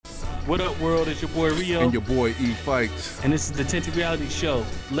What up, world? It's your boy Rio. And your boy Fikes. And this is the Tinted Reality Show.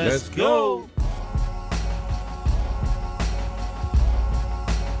 Let's go.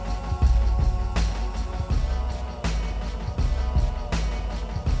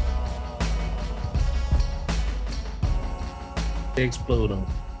 Explode on.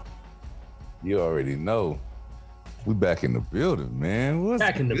 You already know. We back in the building, man. What's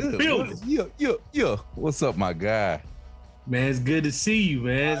back in the good? building. Yeah. What's up, my guy? Man, it's good to see you,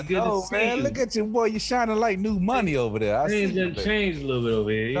 man. It's good to see you. Look at you, boy. You're shining like new money over there. I see you. Changed a little bit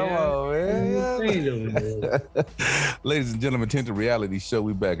over here. Come on, man. Changed over there. Ladies and gentlemen, Tinted Reality Show.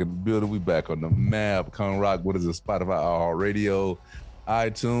 We back in the building. We back on the map. Come rock. What is it? Spotify, Radio,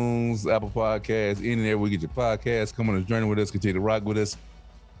 iTunes, Apple Podcasts, any and everywhere we get your podcasts. Come on this journey with us. Continue to rock with us.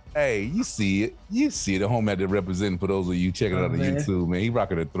 Hey, you see it. The home at the representing for those of you checking it out on YouTube, man. He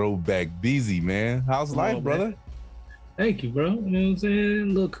rocking a throwback BZ, man. How's life, brother? Man. Thank you, bro. You know what I'm saying?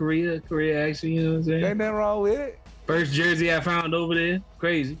 A little Korea action, you know what I'm saying? Ain't nothing wrong with it. First jersey I found over there.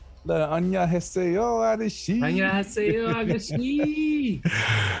 Crazy. Man,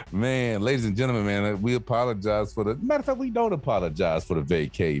 ladies and gentlemen, man, we apologize for the matter of fact, we don't apologize for the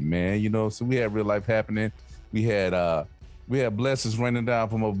vacay, man. You know, so we had real life happening. We had blessings raining down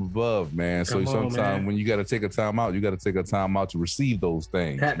from up above, man. So sometimes when you got to take a time out, you got to take a time out to receive those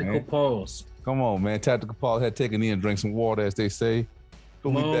things. Tactical pause. Come on, man. Tactical pause. Had taken in, drink some water, as they say. But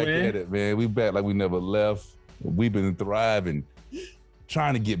we back at it, man. We back like we never left. We've been thriving,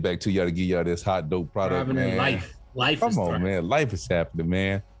 trying to get back to y'all to give y'all this hot dope product, man. Life. Come on, man. Life is happening, man.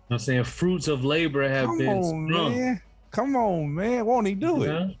 You know what I'm saying? Fruits of labor have been sprung. Man. Come on, man. Won't he do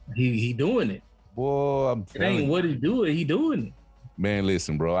it? He doing it. Boy, I'm telling you. It ain't what he doing. He doing it. Man,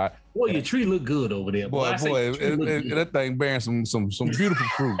 listen, bro. Boy, your tree look good over there. Boy, that thing bearing some beautiful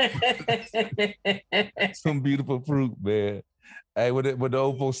fruit. Some beautiful fruit, man. Hey, what the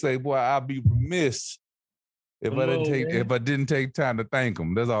old folks say, boy, I'd be remiss if I didn't take time to thank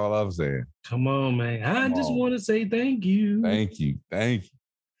them. That's all I'm saying. Come on, man. I just want to say thank you. Thank you.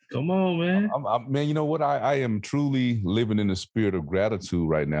 Come on, man. Man, you know what? I am truly living in the spirit of gratitude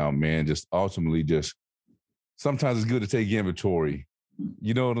right now, man. Just ultimately, sometimes it's good to take inventory.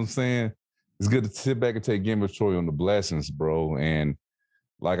 You know what I'm saying? It's good to sit back and take inventory on the blessings, bro. And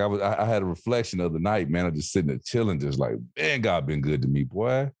like I had a reflection the other night, man. I'm just sitting there chilling, just like, man, God been good to me,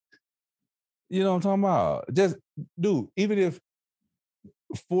 boy. You know what I'm talking about? Just, dude, even if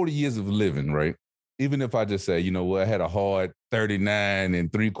 40 years of living, right? Even if I just say, you know what, I had a hard 39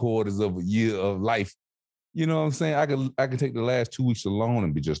 3/4 of a year of life, you know what I'm saying? I can take the last 2 weeks alone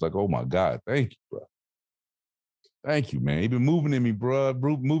and be just like, oh my God, thank you, bro. Thank you, man. You've been moving in me, bro.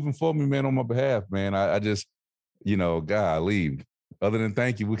 Moving for me, man, on my behalf, man. I just, you know, golly. Other than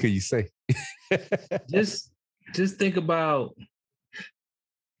thank you, what can you say? just think about,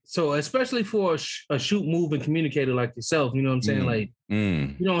 so especially for a shoot, move, and communicator like yourself, you know what I'm saying? Like,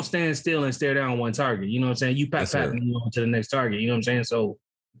 you don't stand still and stare down one target. You know what I'm saying? You pat and move on to the next target. You know what I'm saying? So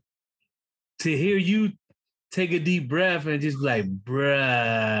to hear you take a deep breath and just be like,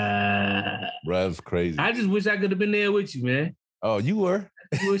 bruh. Bruh's crazy. I just wish I could have been there with you, man. Oh, you were?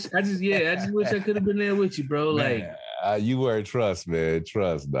 I just wish I could have been there with you, bro. Man, like, you were. Trust, man.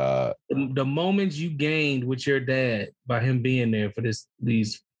 Trust, dog. The moments you gained with your dad by him being there for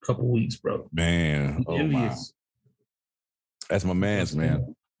these couple weeks, bro. Man, my. That's my man's,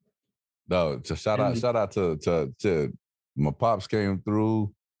 man. No, so shout out to my pops came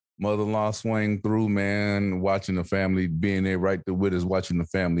through, mother-in-law swing through, man, watching the family, being there right there with us, watching the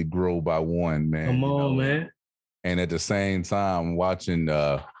family grow by one, man. Come on, man. And at the same time, watching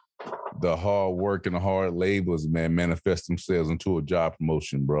the hard work and the hard labors, man, manifest themselves into a job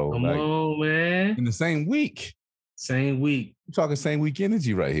promotion, bro. Come on, man. In the same week. We're talking same week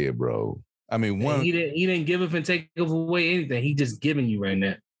energy right here, bro. I mean, he didn't give up and take away anything. He just giving you right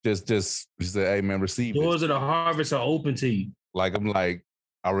now. Just say, hey, man, receive it. Doors of the harvest are open to you. Like, I'm like,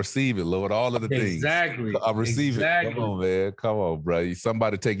 I receive it, Lord, all of the things. Exactly. I receive it. Come on, man. Come on, bro.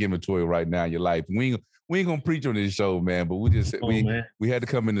 Somebody take inventory right now in your life. We ain't gonna preach on this show, man, but we had to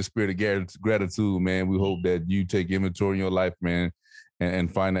come in the spirit of gratitude, man. We hope that you take inventory in your life, man, and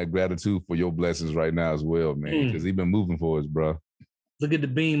find that gratitude for your blessings right now as well, man. Because he's been moving for us, bro. Look at the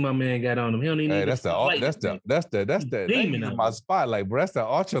beam my man got on him. He don't even that's my spotlight, bro. That's the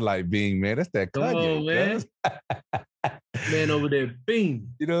ultralight beam, man. That's that Kanye, man. Man over there,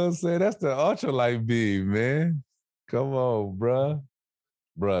 beam. You know what I'm saying? That's the ultralight beam, man. Come on, bro.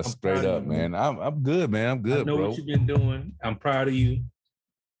 Bro, straight up, man. I'm good, man. I'm good, bro. I know what you've been doing. I'm proud of you.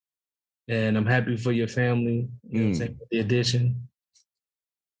 And I'm happy for your family. You know what I'm saying? The addition.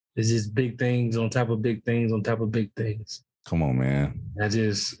 It's just big things on top of big things on top of big things. Come on, man.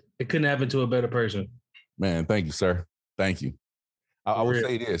 It's It couldn't happen to a better person. Man, thank you, sir. Thank you. I would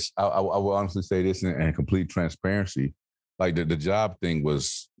say this. I will honestly say this in complete transparency. Like the job thing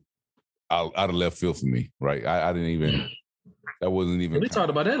was out of left field for me, right? I didn't even, that wasn't even. We talked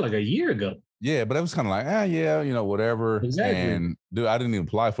about that like a year ago. Yeah, but it was kind of like, yeah, whatever. Exactly. And dude, I didn't even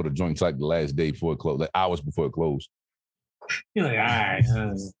apply for the joint like the last day before it closed, like hours before it closed. You're like, all right.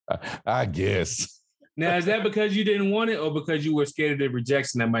 I guess. Now, is that because you didn't want it or because you were scared of the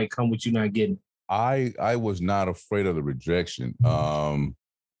rejection that might come with you not getting it? I was not afraid of the rejection. Because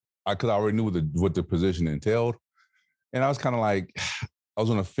I already knew what the position entailed. And I was kind of like, I was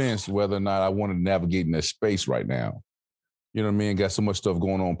on the fence whether or not I wanted to navigate in that space right now. You know what I mean? Got so much stuff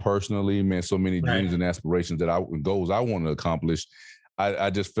going on personally, man, so many dreams and aspirations and goals I want to accomplish. I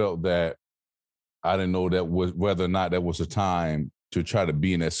just felt that I didn't know whether or not that was a time to try to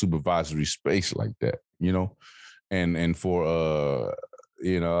be in that supervisory space like that, and for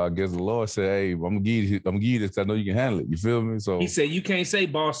I guess the Lord said, "Hey, I'm gonna give you this. I know you can handle it." You feel me? So he said, "You can't say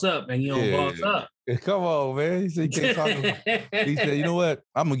boss up, and you don't boss up." Come on, man. He said, "You can't talk about." He said, "You know what?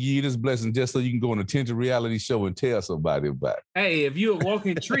 I'm gonna give you this blessing just so you can go on a tinted reality show and tell somebody about it." Hey, if you're a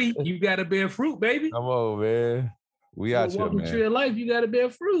walking tree, you gotta bear fruit, baby. Come on, man. We out here, man. Walking tree of life, you gotta bear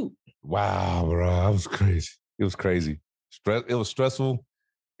fruit. Wow, bro, that was crazy. It was crazy. It was stressful,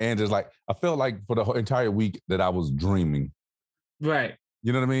 and just like I felt like for the whole entire week that I was dreaming. Right.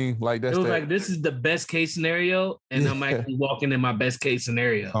 You know what I mean? Like that's like this is the best case scenario, and I'm actually walking in my best case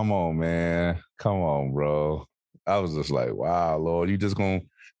scenario. Come on, man. Come on, bro. I was just like, wow, Lord, you just gonna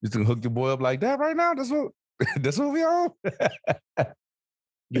hook your boy up like that right now? That's what we on.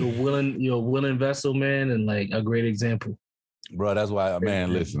 You're a willing vessel, man, and like a great example. Bro, that's why,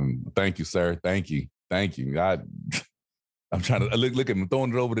 man, listen. Thank you, sir. Thank you. I'm trying to look at him,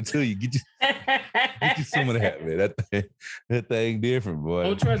 throwing it over to you. Get you some of that, man. That thing different, boy.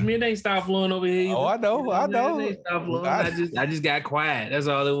 Don't trust me, it ain't stop flowing over here. Oh, I know. It ain't stop flowing. I just got quiet. That's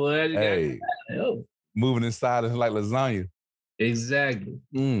all it was. Hey, moving inside is like lasagna. Exactly.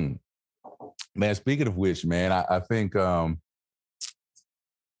 Man, speaking of which, man, I think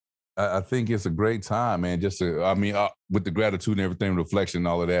it's a great time, man. Just with the gratitude and everything, reflection, and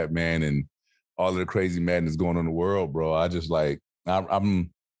all of that, man, and all of the crazy madness going on in the world, bro. I just like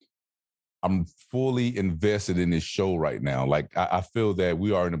I'm fully invested in this show right now. Like I feel that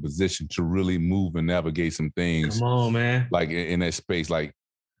we are in a position to really move and navigate some things. Come on, man. Like in that space, like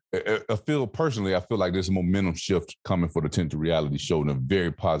I feel like there's a momentum shift coming for the Tinted Reality Show in a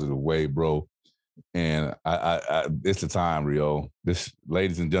very positive way, bro. And I it's the time, Rio.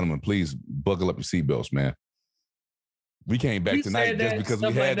 Ladies and gentlemen, please buckle up your seatbelts, man. We came back tonight just because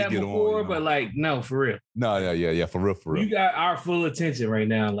we had to get on. But like, no, for real. No, yeah, for real. You got our full attention right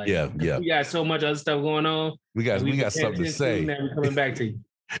now. Like, yeah. We got so much other stuff going on. We got something to say. We're coming back to you.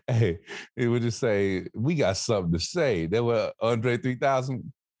 Hey, it would just say we got something to say. There were Andre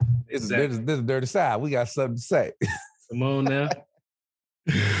 3000. This is Dirty Side. We got something to say. Come on now.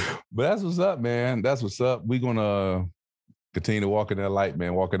 But that's what's up, man. That's what's up. We're gonna continue to walk in that light,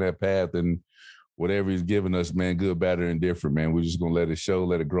 man. Walk in that path, and whatever he's giving us, man, good, bad, or indifferent, man. We're just gonna let it show,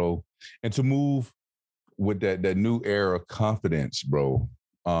 let it grow, and to move with that new era of confidence, bro.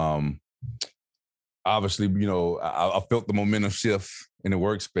 Obviously, I felt the momentum shift in the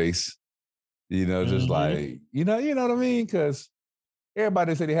workspace. Just like you know what I mean? Because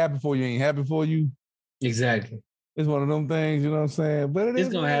everybody say they're happy for you, ain't happy for you. Exactly. It's one of them things, you know what I'm saying? But it's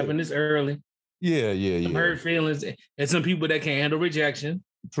gonna happen this early. Yeah. Some hurt feelings, and some people that can't handle rejection.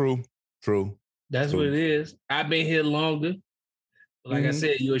 True. That's what it is. I've been here longer. Like I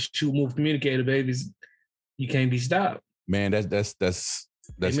said, you're a shoot move communicator, babies. You can't be stopped. Man, that's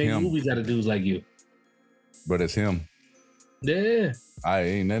they make him. Movies out of dudes like you. But it's him. Yeah. I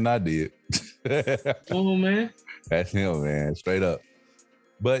ain't nothing I did. Oh man. That's him, man. Straight up.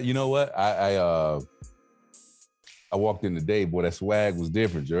 But you know what? I walked in today, boy, that swag was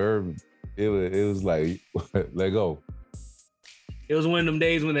different, you heard? It was like, let go. It was one of them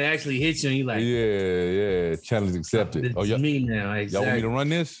days when they actually hit you and you like, yeah, challenge accepted. It's me now. Exactly. Y'all want me to run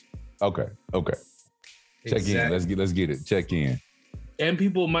this? Okay. Check in. Let's get it. Check in. And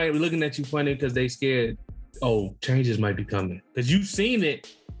people might be looking at you funny because they scared. Oh, changes might be coming because you've seen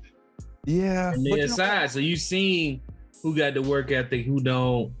it. Yeah. On the inside, so you've seen who got the work ethic, who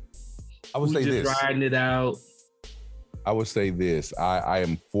don't. I would say just this. Riding it out. I would say this. I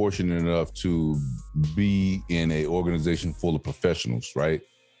am fortunate enough to be in an organization full of professionals, right?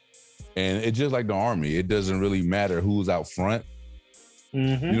 And it's just like the Army. It doesn't really matter who's out front.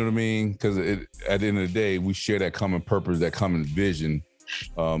 Mm-hmm. You know what I mean? Because at the end of the day, we share that common purpose, that common vision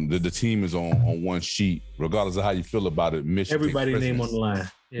The team is on one sheet, regardless of how you feel about it. Mission everybody's name on the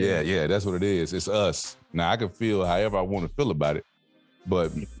line. Yeah, that's what it is. It's us. Now I can feel however I want to feel about it, but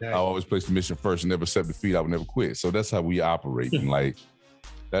exactly. I always place the mission first and never accept defeat. I would never quit. So that's how we operate. And like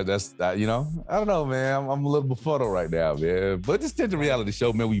that's you know, I don't know, man. I'm a little befuddled right now, man. But just the reality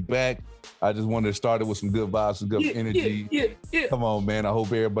show, man. We back. I just wanted to start it with some good vibes, some good energy. Yeah. Come on, man. I hope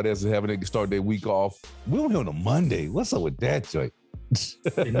everybody else is having to start their week off. We don't on a Monday. What's up with that, joint?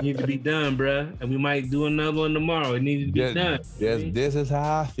 It needs to be done, bruh. And we might do another one tomorrow. It needs to be done. This is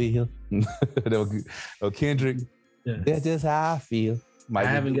how I feel. Kendrick. Yeah. That's just how I feel. I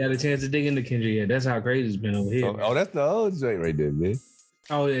haven't got a chance to dig into Kendrick yet. That's how crazy it's been over here. Oh, that's the old joint right there, man.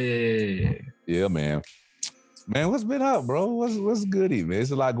 Oh, yeah. Yeah, man. Man, what's been up, bro? What's goody, man?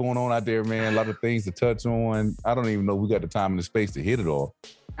 There's a lot going on out there, man. A lot of things to touch on. I don't even know we got the time and the space to hit it all.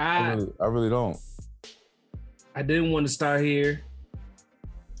 I really don't. I didn't want to start here,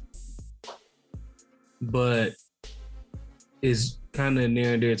 but it's kind of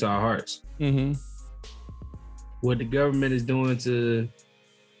near and dear to our hearts. Mm-hmm. What the government is doing to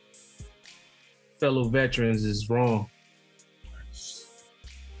fellow veterans is wrong.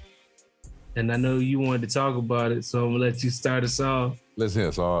 And I know you wanted to talk about it, so I'm gonna let you start us off. Let's hear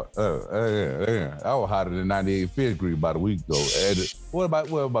it. So, I was hotter than 98 fifth grade about a week ago. What about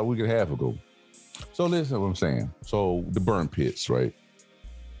a week and a half ago? So listen to what I'm saying. So the burn pits, right?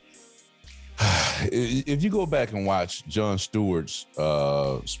 If you go back and watch Jon Stewart's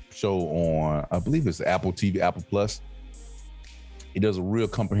show on, I believe it's Apple TV, Apple Plus, he does a real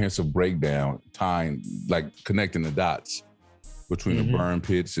comprehensive breakdown, tying, like connecting the dots between the burn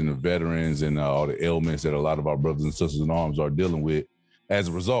pits and the veterans and all the ailments that a lot of our brothers and sisters in arms are dealing with as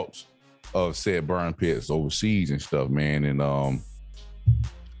a result of said burn pits overseas and stuff, man. And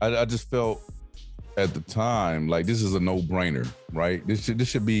I just felt at the time like this is a no-brainer, right? This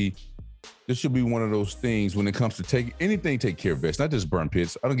should be one of those things when it comes to take care of vets, not just burn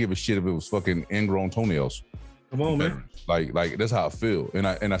pits. I don't give a shit if it was fucking ingrown toenails. Come on, man. Like that's how I feel, and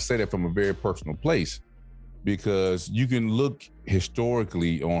I say that from a very personal place. Because you can look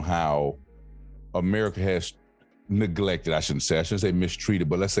historically on how America has neglected, I shouldn't say mistreated,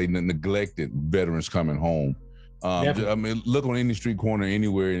 but let's say neglected veterans coming home. I mean, look on any street corner,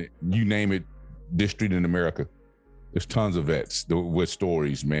 anywhere, you name it, this street in America, there's tons of vets with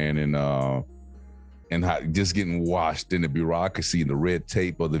stories, man, and how just getting washed in the bureaucracy and the red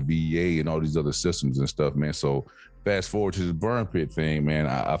tape of the VA and all these other systems and stuff, man. So fast forward to this burn pit thing, man,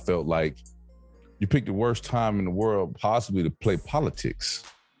 I felt like you picked the worst time in the world possibly to play politics.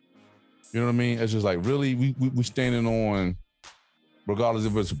 You know what I mean? It's just like, really, we standing on, regardless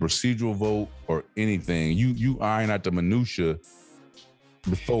if it's a procedural vote or anything, you iron out the minutia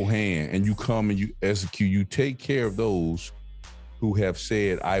beforehand and you come and you execute, you take care of those who have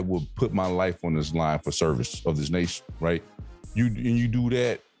said, I will put my life on this line for service of this nation, right? You do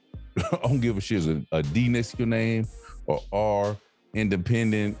that, I don't give a shit, is a D next to your name or R,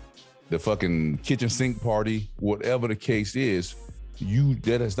 independent, the fucking kitchen sink party, whatever the case is,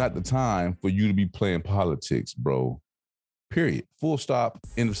 that is not the time for you to be playing politics, bro. Period. Full stop.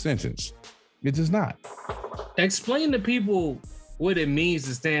 End of sentence. It is not. Explain to people what it means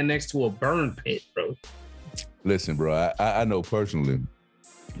to stand next to a burn pit, bro. Listen, bro, I know personally,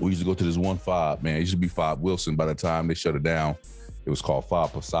 we used to go to this one fob, man. It used to be Fob Wilson. By the time they shut it down, it was called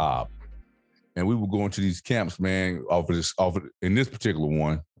Fob Pasab. And we were going to these camps, man, in this particular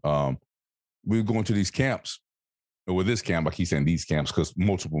one. We were going to these camps, or with this camp, I keep saying these camps because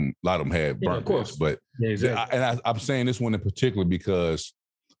a lot of them had burn pits. But exactly. I'm saying this one in particular because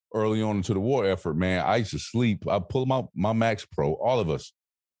early on into the war effort, man, I used to sleep. I pull my Max Pro, all of us,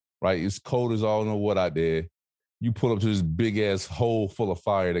 right? It's cold as all know what out there. You pull up to this big ass hole full of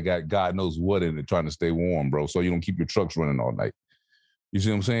fire that got God knows what in it, trying to stay warm, bro. So you don't keep your trucks running all night. You see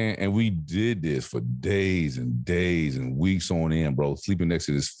what I'm saying? And we did this for days and days and weeks on end, bro, sleeping next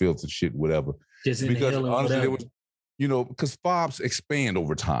to this filth and shit, whatever. Because honestly, there was, because fobs expand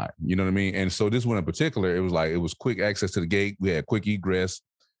over time, you know what I mean? And so this one in particular, it was quick access to the gate. We had quick egress.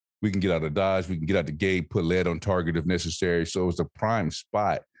 We can get out of Dodge. We can get out the gate, put lead on target if necessary. So it was a prime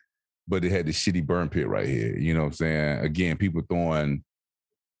spot, but it had this shitty burn pit right here. You know what I'm saying? Again, people throwing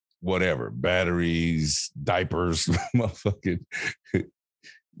whatever, batteries, diapers, motherfucking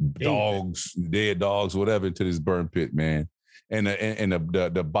dogs, dead dogs, whatever, into this burn pit, man. And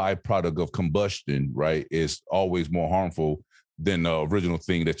the byproduct of combustion, right, is always more harmful than the original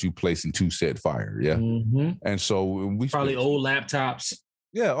thing that you place into said fire. Yeah. Mm-hmm. And so we probably old laptops.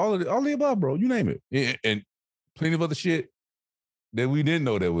 Yeah, all the above, bro. You name it. And plenty of other shit that we didn't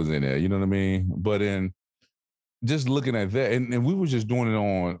know that was in there. You know what I mean? But just looking at that, and we were just doing it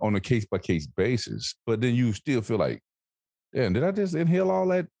on a case by case basis. But then you still feel like, damn, did I just inhale all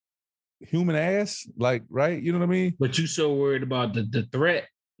that human ass? Like, right? You know what I mean? But you so worried about the threat.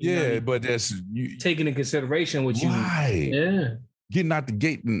 Yeah, but that's taking into consideration what right. Yeah. Getting out the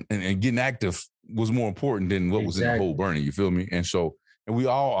gate and getting active was more important than what was in the hole burning. You feel me? And we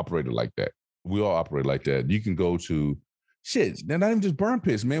all operated like that. We all operate like that. You can go to shit. They're not even just burn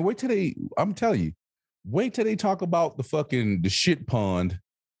pits, man. I'm telling you, wait till they talk about the shit pond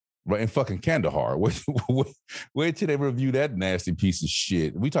right in fucking Kandahar. Wait till they review that nasty piece of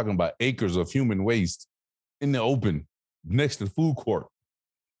shit. We talking about acres of human waste in the open next to the food court.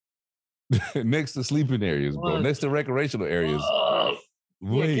 Next to sleeping areas, bro. Next to recreational areas.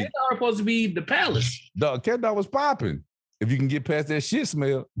 Wait. Yeah, Kandahar supposed to be the palace. Dog, Kandahar was popping. If you can get past that shit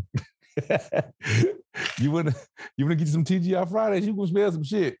smell, you wanna get some TGI Fridays, you gonna smell some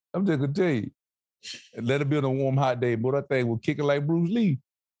shit. I'm just gonna tell you. Let it be on a warm, hot day, boy. That thing will kick it like Bruce Lee.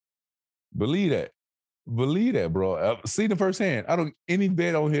 Believe that, bro. I've seen it firsthand. Any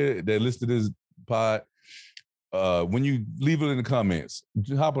vet on here that listens to this pod, when you leave it in the comments,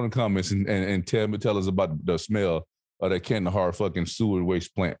 hop on the comments and tell us about the smell of that Kandahar fucking sewer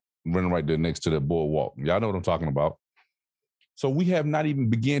waste plant running right there next to the boardwalk. Y'all know what I'm talking about. So we have not even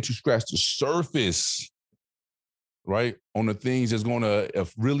began to scratch the surface, right, on the things that's going to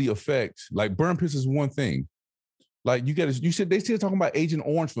really affect. Like burn pits is one thing. Like they still talking about Agent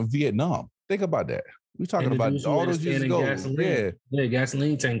Orange from Vietnam. Think about that. We talking about all those years ago. Gasoline. Yeah,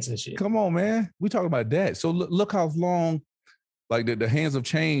 gasoline tanks and shit. Come on, man. We talking about that. So look how long, like the hands of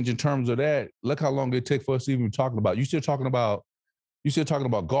change in terms of that. Look how long it take for us to even talking about. You still talking about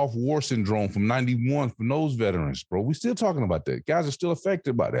Gulf War syndrome from 91 from those veterans, bro. We still talking about that. Guys are still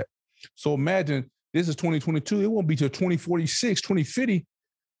affected by that. So imagine this is 2022. It won't be till 2046, 2050.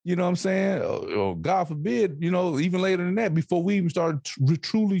 You know what I'm saying? Or God forbid, even later than that, before we even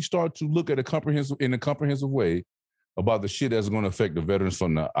truly start to look at a comprehensive way about the shit that's going to affect the veterans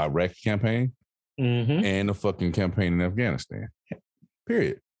from the Iraq campaign and the fucking campaign in Afghanistan.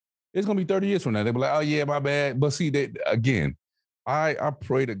 Period. It's going to be 30 years from now. They'll be like, oh, yeah, my bad. But see, again, I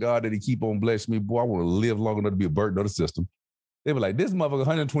pray to God that he keep on blessing me. Boy, I want to live long enough to be a burden of the system. They were like, this motherfucker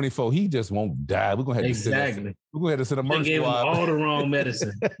 124, he just won't die. We're going to have to send a merc gave squad. Him all the wrong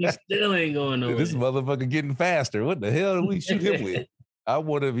medicine. He still ain't going nowhere. This motherfucker getting faster. What the hell do we shoot him with? I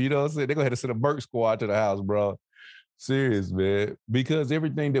would have, what I'm saying? They're going to have to send a merc squad to the house, bro. Serious, man. Because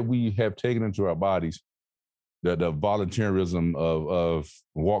everything that we have taken into our bodies, the volunteerism of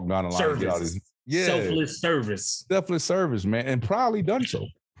walk down the line. Service. Selfless service, man. And probably done so.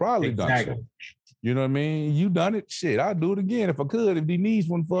 Done so. You know what I mean? You done it. Shit, I'd do it again if I could. If these knees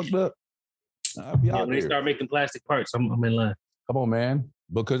weren't fucked up, I'd be out there. When they start making plastic parts, I'm in line. Come on, man.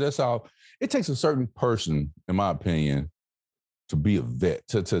 Because that's how it takes a certain person, in my opinion, to be a vet.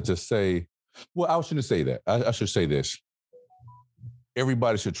 To say, well, I shouldn't say that. I should say this.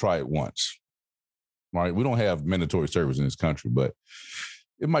 Everybody should try it once. Right? We don't have mandatory service in this country, but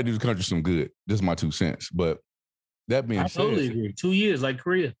it might do the country some good. This is my 2 cents. But that being said, I totally agree. 2 years like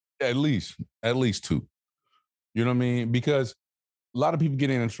Korea. At least 2. You know what I mean? Because a lot of people get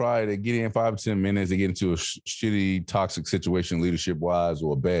in and try. They get in 5 to 10 minutes. They get into a shitty, toxic situation, leadership-wise,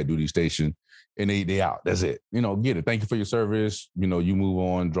 or a bad duty station, and they out. That's it. Get it. Thank you for your service. You move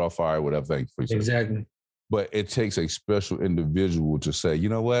on, draw fire, whatever. Thank you for your service. Exactly. But it takes a special individual to say, you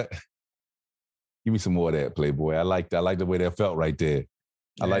know what? Give me some more of that, Playboy. I like the way that felt right there.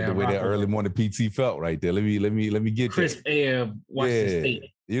 I like the way that early morning PT felt right there. Let me get crisp air. Washington State.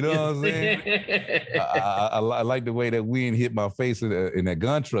 You know what I'm saying? I like the way that wind hit my face in that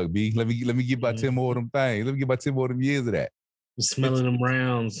gun truck, B. Let me get about 10 more of them things. Let me get about 10 more of them years of that. Smelling them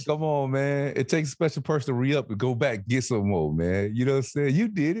rounds. Come on, man. It takes a special person to re-up and go back and get some more, man. You know what I'm saying? You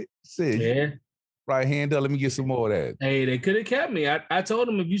did it. Yeah. Right hand up. Let me get some more of that. Hey, they could have kept me. I told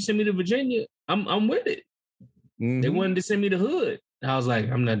them, if you send me to Virginia, I'm with it. They wanted to send me to Hood. I was like,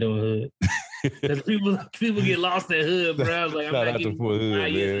 I'm not doing Hood. Because people get lost in Hood, bro. I was like, I'm not giving you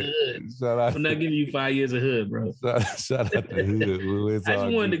 5 years of Hood. I'm not giving you 5 years of Hood, bro. Shout out to Hood. I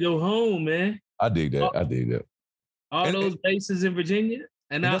just wanted to go home, man. I dig that. All those bases in Virginia.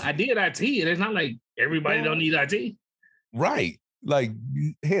 And I did IT. And it's not like everybody don't need IT. Right. Like,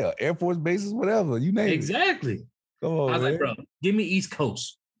 hell, Air Force bases, whatever. You name it. Exactly. Come on, I was like, bro, give me East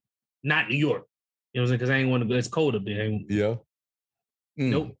Coast, not New York. You know what I'm saying? Because I ain't want to go. It's cold up there. Yeah.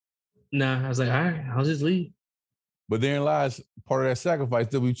 Nope. Nah, I was like, all right, I'll just leave. But therein lies part of that sacrifice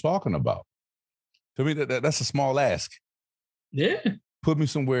that we're talking about. To me, that's a small ask. Yeah. put me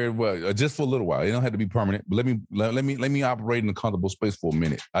somewhere just for a little while. It don't have to be permanent, but let me operate in a comfortable space for a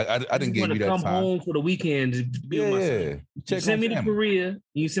minute. I didn't give you that come time. home for the weekend to be with my son. You send me to Korea,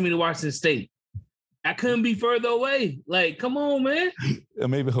 you send me to Washington State. I couldn't be further away. Like, come on, man.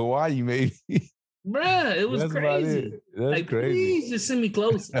 Maybe Hawaii, maybe. Bruh, it was crazy. That's like, crazy. Please just send me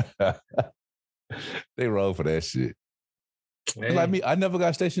closer. They roll for that shit. Hey. Like me, I never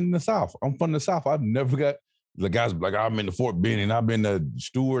got stationed in the South. I'm from the South. I've never got the guys like I'm in the Fort Benning and I've been to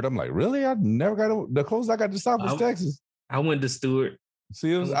Stewart. I'm like, really? I never got the closest I got to South was Texas. I went to Stewart.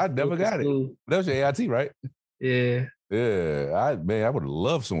 See, I never got it. That was your AIT, right? Yeah. Yeah. I would have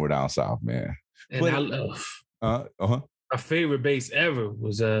loved somewhere down south, man. And I love my favorite base ever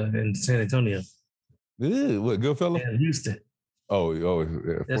was in San Antonio. Yeah, what, Goodfellow? Yeah, Houston. Oh,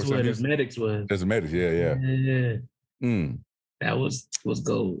 yeah. That's where the medics was. That's the medics, yeah. That was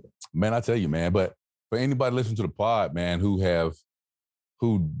gold. Man, I tell you, man. But for anybody listening to the pod, man, who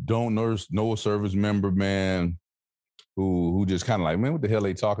don't know a service member, man, who just kind of like, man, what the hell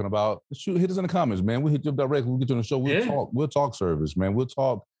they talking about? Shoot, hit us in the comments, man. We'll hit you up directly. We'll get you on the show. We'll talk service, man. We'll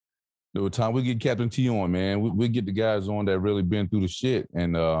talk. There was time we'll get Captain T on, man. We'll get the guys on that really been through the shit,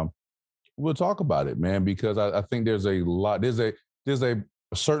 and we'll talk about it, man. Because I think there's a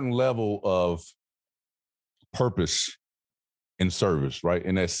certain level of purpose in service, right?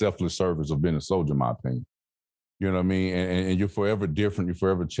 In that selfless service of being a soldier, in my opinion. You know what I mean? And you're forever different. You're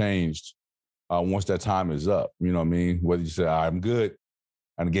forever changed once that time is up. You know what I mean? Whether you say, I'm good,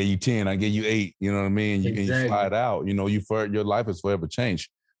 I gave you 10, I gave you 8, you know what I mean? And you fly it out. You know, your life is forever changed.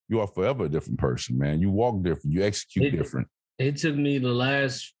 You are forever a different person, man. You walk different. You execute different. It took me the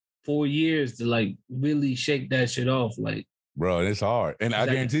last 4 years to like really shake that shit off. Like, bro, it's hard. And I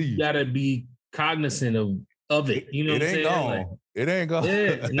guarantee you gotta be cognizant of it. You know what I'm saying? Like, it ain't gone.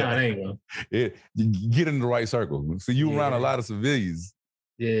 Yeah, no, it ain't gone. You get in the right circle. So you around a lot of civilians.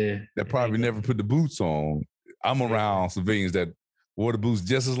 Yeah. That probably never put the boots on. I'm around civilians that wore the boots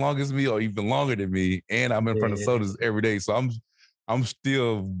just as long as me or even longer than me. And I'm in front of soldiers every day. So I'm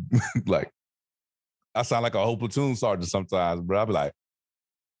still like, I sound like a whole platoon sergeant sometimes, bro. I'll be like,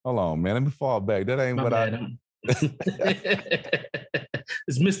 hold on, man, let me fall back. That ain't what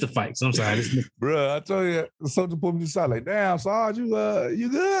It's Mr. Fikes. I'm sorry. Bro, I told you, the soldier pulled me aside like, damn, Sarge, you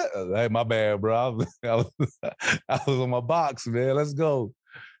good? Hey, my bad, bro. I was on my box, man. Let's go.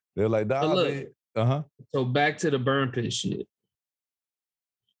 They're like, dog, man. So back to the burn pit shit.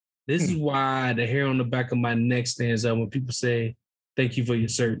 This is why the hair on the back of my neck stands up when people say, thank you for your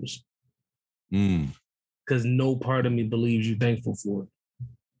service. Because no part of me believes you're thankful for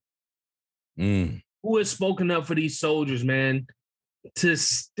it. Who has spoken up for these soldiers, man? To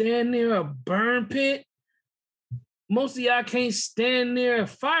stand near a burn pit? Most of y'all can't stand near a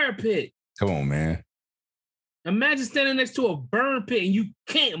fire pit. Come on, man. Imagine standing next to a burn pit and you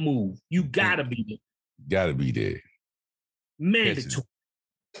can't move. You gotta be there. Gotta be there. Mandatory.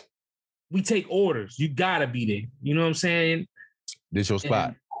 We take orders. You gotta be there. You know what I'm saying? This your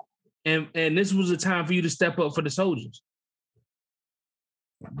spot. And this was a time for you to step up for the soldiers.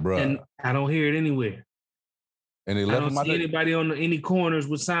 Bruh. And I don't hear it anywhere. And they I don't see anybody on any corners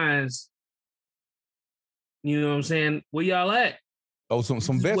with signs. You know what I'm saying? Where y'all at? Oh, some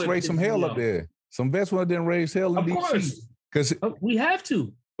vets raised some hell up there. Some vets went up there and raised hell in DC. Of course. Because we have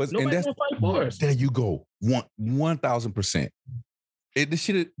to. Nobody's gonna fight for us. There you go. 1,000%. This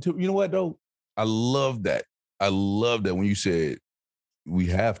shit, you know what though? I love that. I love that when you said we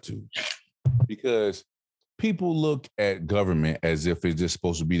have to. Because people look at government as if it's just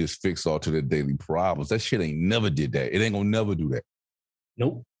supposed to be this fix all to their daily problems. That shit ain't never did that. It ain't gonna never do that.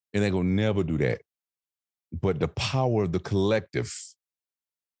 Nope. It ain't gonna never do that. But the power of the collective.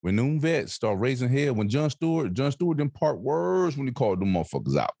 When them vets start raising hell, when John Stewart didn't part words when he called them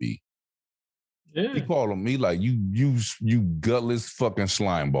motherfuckers out, B. Yeah. He called them, like, you gutless fucking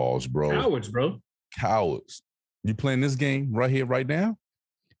slime balls, bro. Cowards, bro. Cowards. You playing this game right here, right now?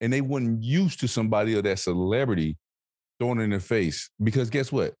 And they weren't used to somebody of that celebrity throwing it in their face. Because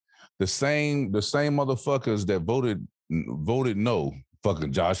guess what? The same motherfuckers that voted no,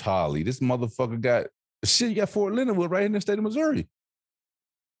 fucking Josh Hawley. This motherfucker got Fort Leonard Wood right in the state of Missouri.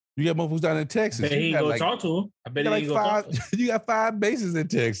 You got motherfuckers down in Texas. I bet he ain't gonna talk to him. I bet he ain't gonna talk to him. You got 5 bases in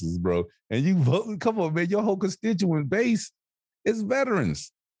Texas, bro. And you vote. Come on, man. Your whole constituent base is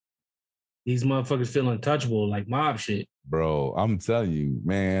veterans. These motherfuckers feel untouchable like mob shit. Bro, I'm telling you,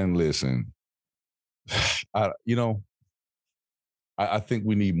 man, listen. I think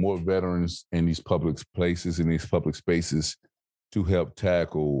we need more veterans in these public places, in these public spaces to help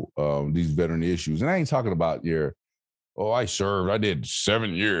tackle these veteran issues. And I ain't talking about your oh, I served. I did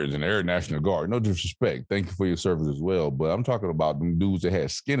 7 years in the Air National Guard. No disrespect. Thank you for your service as well. But I'm talking about them dudes that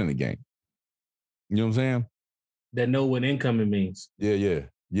had skin in the game. You know what I'm saying? That know what incoming means. Yeah.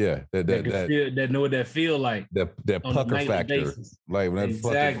 That know what that feel like. That pucker factor. Basis. Like when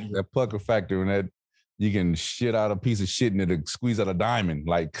that pucker factor and that you can shit out a piece of shit and it'll squeeze out a diamond.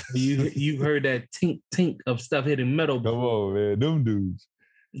 Like you've heard that tink tink of stuff hitting metal before. Come on, man. Them dudes.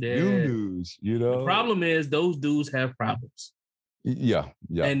 Yeah. Them dudes, you know. The problem is those dudes have problems. Yeah.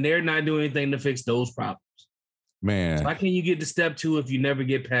 And they're not doing anything to fix those problems. Man. So how can you get to step 2 if you never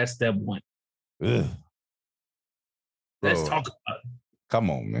get past step 1? Ugh. Let's talk about it. Come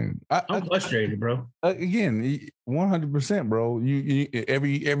on, man. I'm frustrated, bro. Again, 100%, bro. You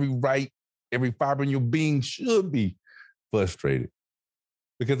every fiber in your being should be frustrated.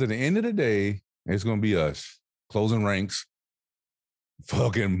 Because at the end of the day, it's going to be us closing ranks,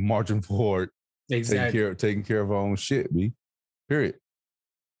 fucking marching forward, exactly, taking care of our own shit, B. Period.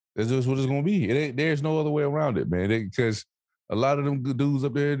 That's just what it's going to be. There's no other way around it, man. Because a lot of them dudes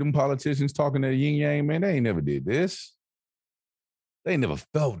up there, them politicians talking that yin yang, man, they ain't never did this. They ain't never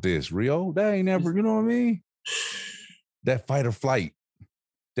felt this, Rio. They ain't never, you know what I mean? That fight or flight,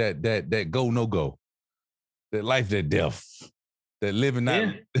 that go, no go, that life, that death, that living,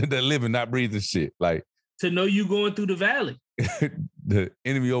 not breathing shit. Like to know you going through the valley. The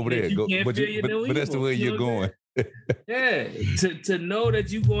enemy over there. But that's the way you're going. Yeah. To know that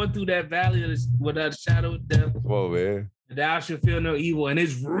you going through that valley without a shadow of death. Whoa, man. Thou shalt feel no evil. And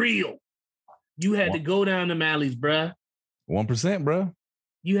it's real. You had to go down the alleys, bruh. 1%, bro.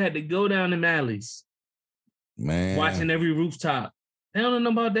 You had to go down the alleys. Man. Watching every rooftop. They don't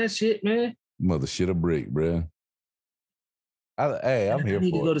know about that shit, man. Mother shit a break, bro. I'm here for it. I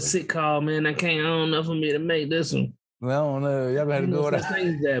need to go to sick call, man. I don't know for me to make this one. I don't know. Y'all gotta go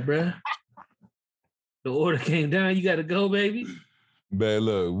with that, bro. The order came down. You got to go, baby. Man,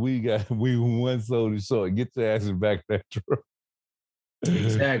 look, we one soldier short. Get your asses back that truck.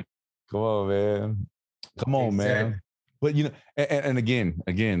 Exactly. Come on, man. Come on, man. But you know, and again,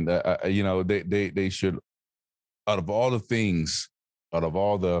 you know, they should. Out of all the things, out of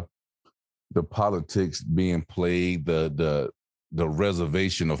all the politics being played, the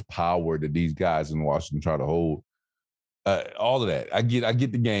reservation of power that these guys in Washington try to hold, all of that, I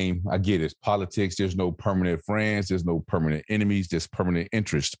get the game. I get it. It's politics. There's no permanent friends. There's no permanent enemies. There's permanent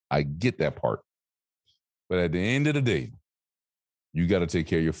interest. I get that part. But at the end of the day, you got to take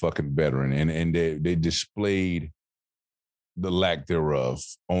care of your fucking veteran, and they displayed the lack thereof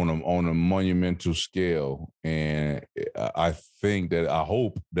on a monumental scale, and I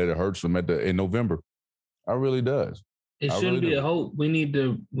hope that it hurts them in November. I really does. It shouldn't be a hope. We need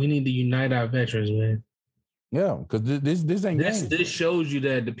to unite our veterans, man. Yeah, because this ain't this shows you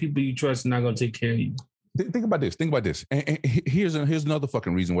that the people you trust are not going to take care of you. Think about this. And here's another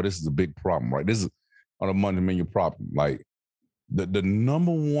fucking reason why this is a big problem, right? This is on a money menu problem. Like the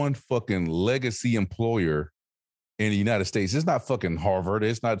number one fucking legacy employer in the United States, it's not fucking Harvard.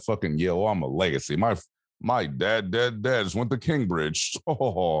 It's not fucking Yale. I'm a legacy. My dad just went to Cambridge.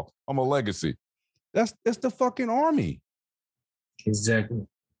 Oh, I'm a legacy. That's the fucking Army. Exactly.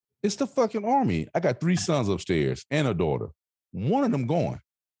 It's the fucking Army. I got 3 sons upstairs and a daughter. One of them going.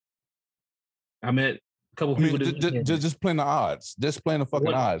 I met a couple people. Just playing the odds. Just playing the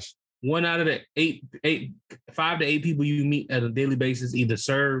fucking odds. 1 out of the 5 to 8 people you meet at a daily basis either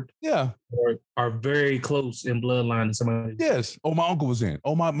served, or are very close in bloodline to somebody. Yes. Oh, my uncle was in.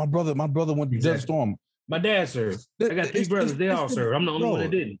 Oh, my brother went to Desert Storm. My dad served. I got 3 brothers. They all served. I'm the only one that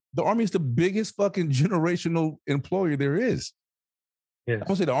didn't. The Army is the biggest fucking generational employer there is. Yeah. I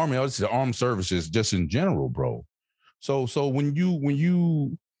don't say the Army. I would say the armed services just in general, bro. So when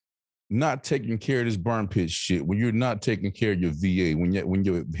you not taking care of this burn pit shit, when you're not taking care of your VA, when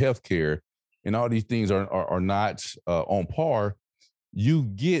your healthcare and all these things are not on par, you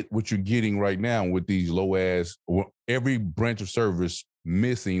get what you're getting right now with these low ass, every branch of service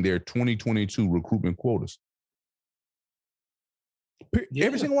missing their 2022 recruitment quotas. Yeah.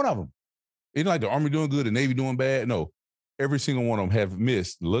 Every single one of them. It's like the Army doing good, the Navy doing bad. No, every single one of them have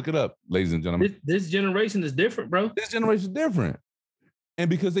missed. Look it up, ladies and gentlemen. This generation is different, bro. This generation is different. And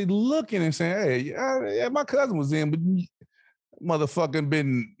because they looking and saying, hey, my cousin was in, but motherfucking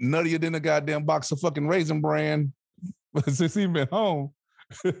been nuttier than a goddamn box of fucking Raisin Bran since he been home.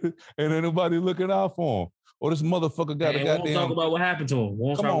 And ain't nobody looking out for him. Or this motherfucker got a goddamn... Won't talk about what happened to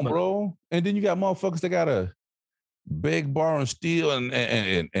him. Come on, bro. And then you got motherfuckers that got to beg, borrow, and steal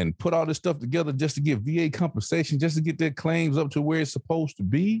and put all this stuff together just to get VA compensation, just to get their claims up to where it's supposed to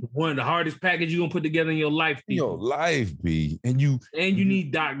be. One of the hardest packages you're going to put together in your life, B. Your life, B. And you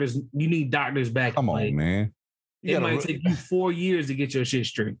need doctors. You need doctors back. Come on, man. It might take you 4 years to get your shit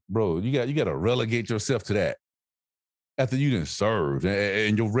straight. Bro, you got to relegate yourself to that after you didn't serve,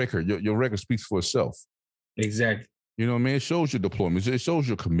 and your record speaks for itself. Exactly. You know what I mean? It shows your deployment. It shows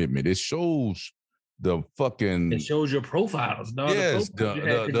your commitment. It shows the fucking. It shows your profiles. Dog. Yes,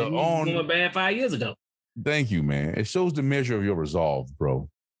 the on bad 5 years ago. Thank you, man. It shows the measure of your resolve, bro.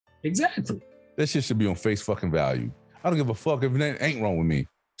 Exactly. That shit should be on face fucking value. I don't give a fuck if it ain't wrong with me.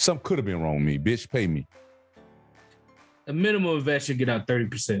 Something could have been wrong with me. Bitch, pay me. A minimum vet should get out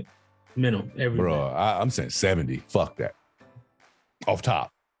 30%. Minimum every bro. I'm saying 70. Fuck that. Off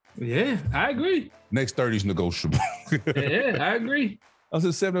top. Yeah, I agree. Next 30 is negotiable. Yeah, I agree. I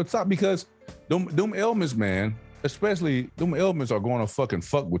said 70 on top because them ailments, man, especially them ailments are going to fucking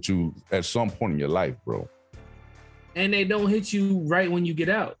fuck with you at some point in your life, bro. And they don't hit you right when you get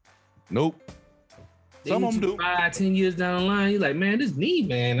out. Nope. Some of them do. 5-10 years down the line, you're like, man, this knee,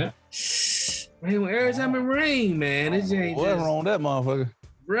 man. Man, every time it rain, man, it ain't what's wrong with that motherfucker?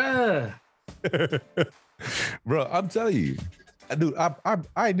 Bruh. Bro, I'm telling you, dude,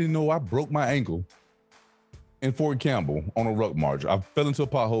 I didn't know I broke my ankle in Fort Campbell on a ruck march. I fell into a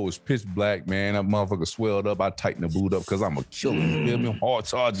pothole. It was pitch black, man. That motherfucker swelled up. I tightened the boot up because I'm a killer. You feel me? I'm hard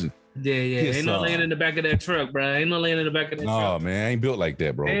charging. Yeah. Ain't no laying in the back of that truck, bro. Ain't no laying in the back of that truck. No, man, I ain't built like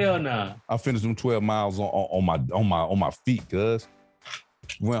that, bro. Hell nah. I finished them 12 miles on my feet, cuz.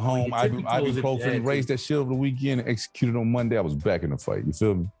 Went home, ibuprofen, raised that shit over the weekend, and executed on Monday. I was back in the fight. You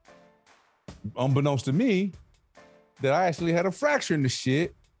feel me? Unbeknownst to me, that I actually had a fracture in the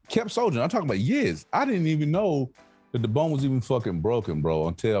shit. Kept soldiering. I'm talking about years. I didn't even know that the bone was even fucking broken, bro,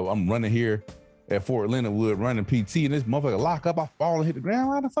 until I'm running here at Fort Leonard Wood, running PT, and this motherfucker lock up. I fall and hit the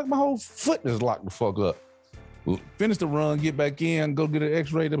ground. How the fuck my whole foot is locked the fuck up? Finish the run, get back in, go get an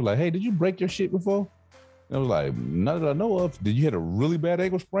x-ray. They were like, hey, did you break your shit before? And I was like, none that I know of. Did you hit a really bad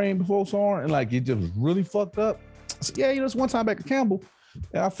ankle sprain before, Soren? And like, it just was really fucked up. I said, yeah, it's one time back at Campbell.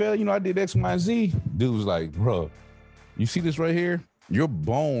 And I fell, I did X, Y, and Z. Dude was like, bro, you see this right here? Your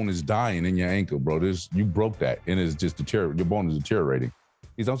bone is dying in your ankle, bro. You broke that, and it's just deteriorating. Your bone is deteriorating.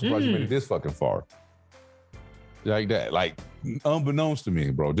 I'm surprised you made it this fucking far. Like that, like unbeknownst to me,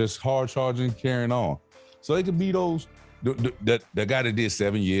 bro. Just hard charging, carrying on. So it could be those, the guy that did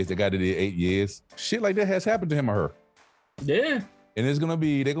 7 years, the guy that did 8 years. Shit like that has happened to him or her. Yeah. And they're gonna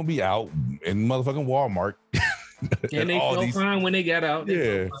be out in motherfucking Walmart. And they felt fine when they got out.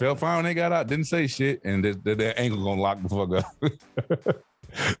 Yeah, felt fine when they got out. Didn't say shit, and their ankle gonna lock the fuck up.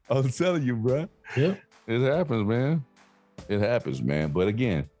 I'm telling you, bro. Yeah, it happens, man. It happens, man. But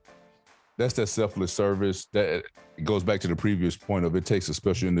again, that's that selfless service. That it goes back to the previous point of it takes a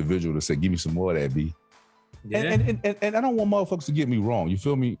special individual to say, "Give me some more of that, B." Yeah. And I don't want motherfuckers to get me wrong. You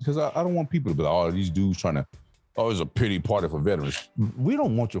feel me? Because I don't want people to be like, "Oh, these dudes trying to." Oh, it's a pity party for veterans. We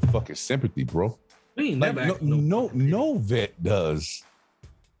don't want your fucking sympathy, bro. No vet does.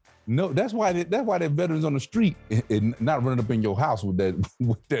 No, that's why that veterans on the street and not running up in your house with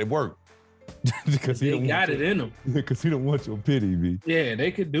that work. Because they got it in them. Because he don't want your pity, B. Yeah,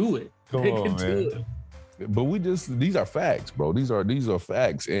 they could do it. Come on, man. But these are facts, bro. These are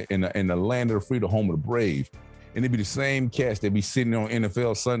facts in the land of the free, the home of the brave. And it be the same cats that be sitting on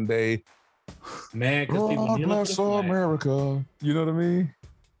NFL Sunday. Man, because people bless America. You know what I mean?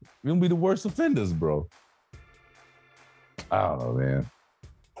 We gonna be the worst offenders, bro. I don't know, man.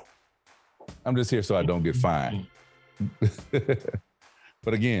 I'm just here so I don't get fined.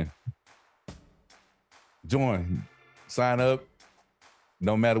 But again, join, sign up.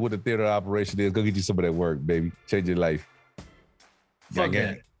 No matter what the theater operation is, go get you some of that work, baby. Change your life. Fuck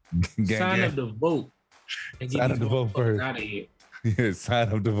that. Sign up to vote. Sign up to vote first. Out of here. Yeah, sign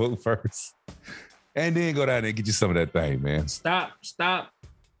up to vote first. And then go down there and get you some of that thing, man. Stop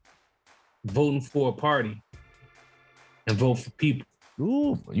voting for a party and vote for people.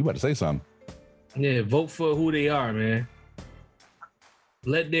 Ooh, you about to say something. Yeah, vote for who they are, man.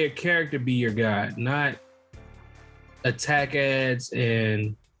 Let their character be your guide, not attack ads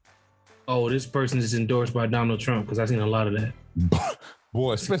and, oh, this person is endorsed by Donald Trump, because I've seen a lot of that.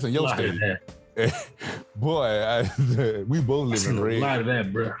 Boy, especially in your state. Boy, we both live in red. A lot of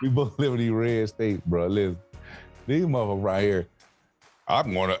that, bro. We both live in these red states, bro. Listen, these motherfuckers right here.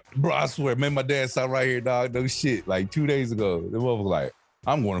 Bro, I swear, man, my dad saw right here, dog, no shit, like 2 days ago. The motherfucker like,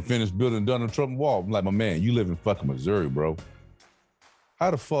 I'm going to finish building Donald Trump wall. I'm like, my man, you live in fucking Missouri, bro.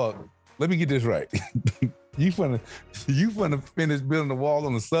 How the fuck? Let me get this right. You finna finish building the wall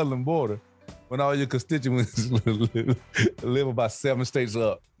on the southern border when all your constituents live about 7 states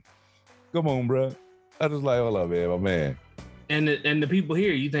up. Come on, bro. I just like, hold up, man, my man. And the people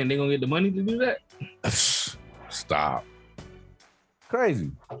here, you think they're gonna get the money to do that? Stop.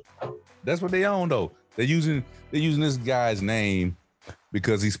 Crazy. That's what they own, though. They're using this guy's name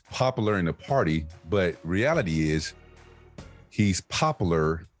because he's popular in the party, but reality is he's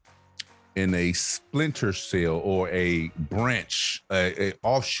popular in a splinter cell or a branch, a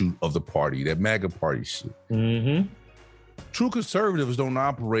offshoot of the party, that MAGA party shit. Mm-hmm. True conservatives don't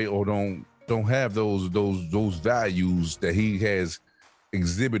operate or don't have those values that he has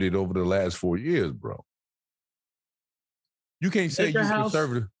exhibited over the last 4 years, bro. You can't say you're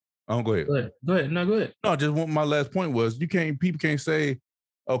conservative. Oh, go ahead. Go ahead. No, go ahead. No, just my last point was people can't say,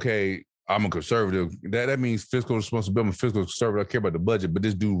 okay, I'm a conservative. That means fiscal responsibility. I'm a fiscal conservative. I care about the budget, but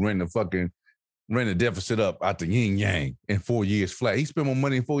this dude ran the deficit up out the yin yang in 4 years flat. He spent more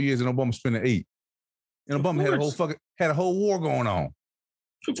money in 4 years than Obama spent in 8. And Obama had a whole war going on.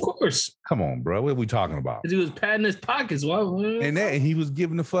 Of course. Come on, bro. What are we talking about? He was patting his pockets. And he was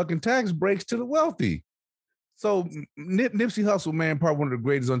giving the fucking tax breaks to the wealthy. So Nipsey Hussle, man, probably one of the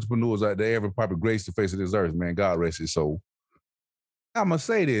greatest entrepreneurs out there ever probably graced the face of this earth, man. God rest his soul. I'm going to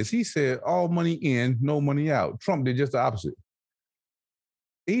say this. He said all money in, no money out. Trump did just the opposite.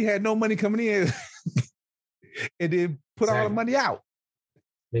 He had no money coming in and then put all the money out.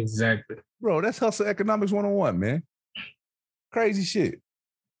 Exactly. Bro, that's hustle economics 101, man. Crazy shit.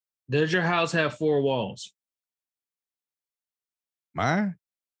 Does your house have 4 walls? Mine?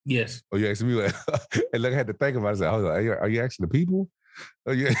 Yes. Oh, you asked me like, and look, I had to think about it. I was like, are you asking the people?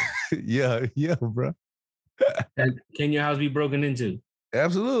 Oh, yeah. yeah, bro. Can your house be broken into?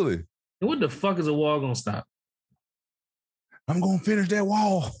 Absolutely. And what the fuck is a wall gonna stop? I'm gonna finish that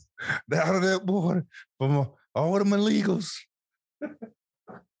wall out of that border from all them illegals.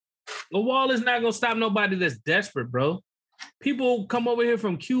 A wall is not gonna stop nobody that's desperate, bro. People come over here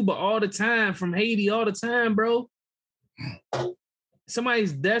from Cuba all the time, from Haiti all the time, bro.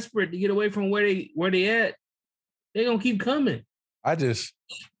 Somebody's desperate to get away from where they at. They're gonna keep coming.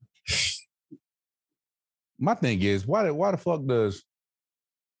 My thing is, why the fuck does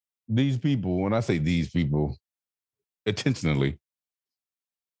these people, when I say these people, intentionally,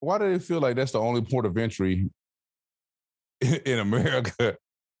 why do they feel like that's the only port of entry in America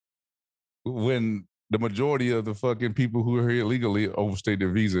when the majority of the fucking people who are here illegally overstayed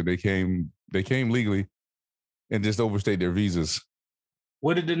their visa? They came legally and just overstayed their visas.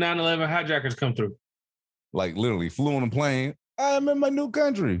 Where did the 9/11 hijackers come through? Like literally flew on a plane. I'm in my new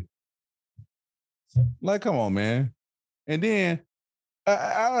country. Like, come on, man. And then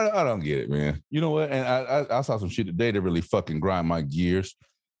I don't get it, man. You know what? And I saw some shit today that really fucking grind my gears.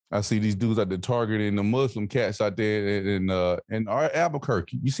 I see these dudes out there targeting the Muslim cats out there in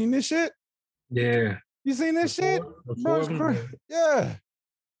Albuquerque. You seen this shit? Yeah. You seen this shit? Bro, it's crazy. Yeah.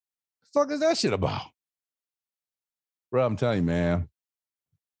 The fuck is that shit about? Bro, I'm telling you, man.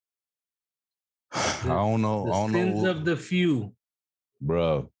 I don't know. The sins of the few.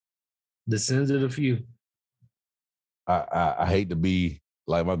 Bro. The sins of the few. I hate to be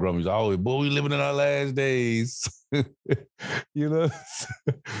like my grandma used to always, boy, we living in our last days. You know?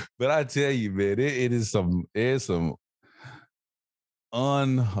 But I tell you, man, it's some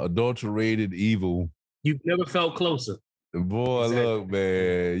unadulterated evil. You've never felt closer. Boy, exactly. Look,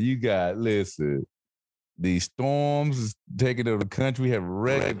 man, listen, these storms taking over the country, have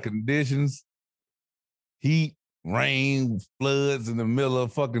record conditions, heat, rain, floods in the middle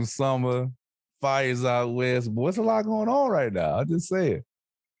of fucking summer, fires out west. Boy, it's a lot going on right now. I just saying.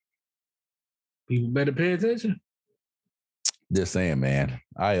 People better pay attention. Just saying, man.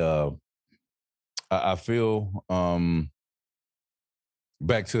 I feel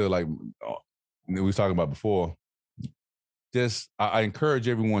back to like we was talking about before. Just I encourage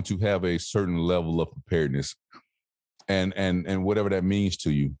everyone to have a certain level of preparedness, and whatever that means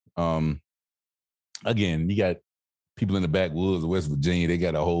to you. Again, you got people in the backwoods of West Virginia. They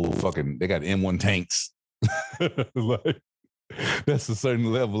got they got M1 tanks. Like, that's a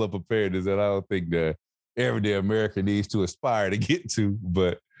certain level of preparedness that I don't think the everyday American needs to aspire to get to.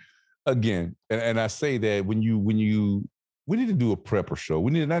 But again, and I say that we need to do a prepper show.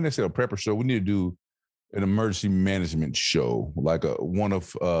 We need not necessarily a prepper show. We need to do an emergency management show, like one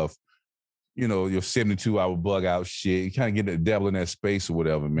of your 72-hour bug out shit. You kind of get a dabble in that space or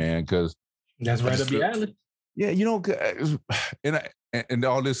whatever, man. Because that's right up the alley. Yeah, and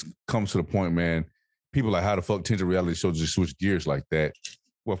all this comes to the point, man. People like, how the fuck tinted reality shows just switch gears like that?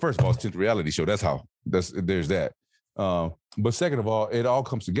 Well, first of all, it's tinted reality show. There's that. But second of all, it all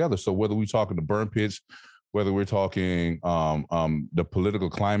comes together. So whether we're talking the burn pits, whether we're talking the political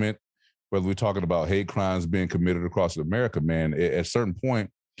climate, whether we're talking about hate crimes being committed across America, man, at a certain point,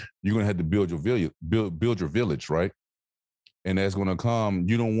 you're gonna have to build your village, right? And that's gonna come.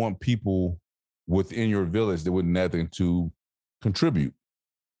 You don't want people within your village that with nothing to contribute,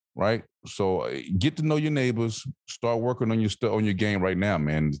 right? So get to know your neighbors. Start working on your game right now,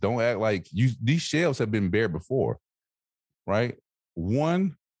 man. Don't act like these shelves have been bare before, right?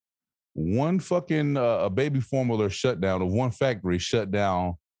 One fucking a baby formula shutdown, or one factory shut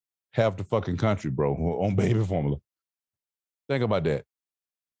down half the fucking country, bro, on baby formula. Think about that.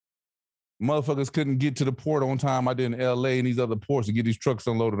 Motherfuckers couldn't get to the port on time. I did in LA and these other ports to get these trucks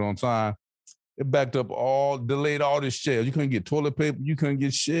unloaded on time. It backed up delayed all this shit. You couldn't get toilet paper. You couldn't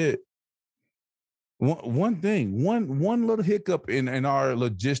get shit. One little hiccup in our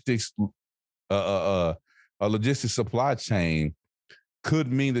logistics, our logistics supply chain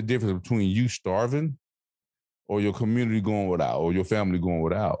could mean the difference between you starving or your community going without, or your family going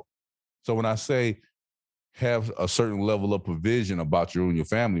without. So when I say have a certain level of provision about you and your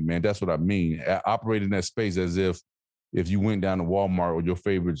family, man, that's what I mean. Operate in that space as if you went down to Walmart or your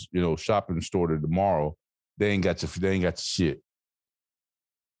favorite, shopping store tomorrow, they ain't got your shit.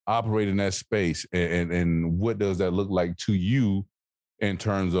 Operate in that space, and what does that look like to you in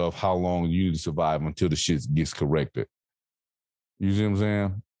terms of how long you need to survive until the shit gets corrected? You see what I'm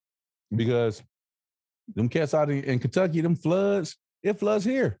saying? Because them cats out in Kentucky, them floods, it floods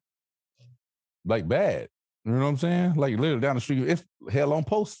here. Like bad. You know what I'm saying? Like literally down the street, it's hell on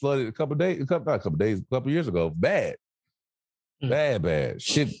post flooded a couple years ago. Bad. Bad.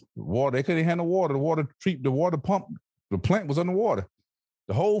 Shit, water, they couldn't handle water. The water pump, the plant was underwater.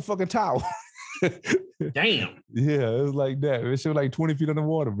 The whole fucking tower. Damn. Yeah, it was like that. It shit was like 20 feet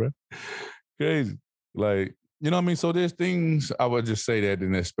underwater, bro. Crazy. Like, you know what I mean? So there's things, I would just say that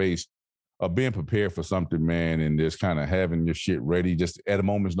in that space of being prepared for something, man, and just kind of having your shit ready just at a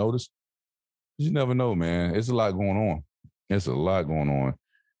moment's notice. You never know, man. It's a lot going on.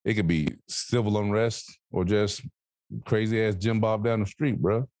 It could be civil unrest or just crazy ass Jim Bob down the street,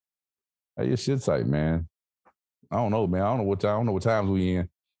 bro. Hey, your shit's tight, man. I don't know, man. I don't know what times we in.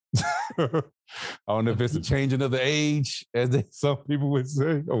 I don't know if it's a changing of the age, as some people would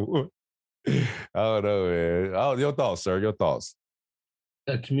say. I don't know, man. Oh, your thoughts, sir. Your thoughts.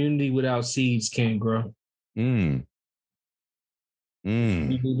 A community without seeds can't grow. Community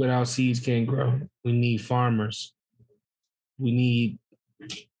without seeds can't grow. We need farmers. We need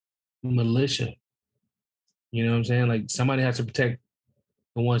militia. You know what I'm saying? Like somebody has to protect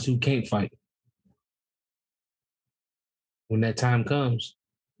the ones who can't fight. When that time comes,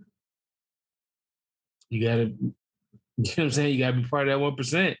 you gotta, you know what I'm saying? You gotta be part of that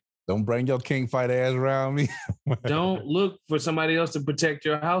 1%. Don't bring your king fight ass around me. Don't look for somebody else to protect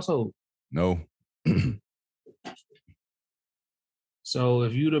your household. No. So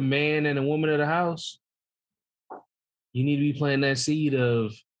if you the man and the woman of the house, you need to be planting that seed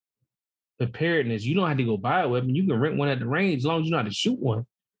of preparedness. You don't have to go buy a weapon. You can rent one at the range as long as you know how to shoot one.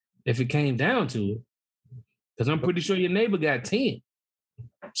 If it came down to it. Because I'm pretty sure your neighbor got 10.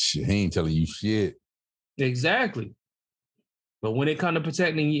 Shit, he ain't telling you shit. Exactly. But when it comes to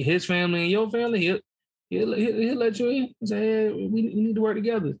protecting his family and your family, he'll let you in and say, hey, we need to work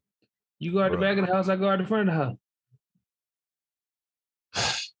together. You guard the back of the house, I guard the front of the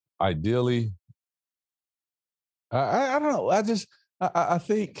house. Ideally, I don't know. I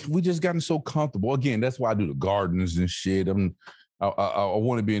think we just gotten so comfortable. Again, that's why I do the gardens and shit. I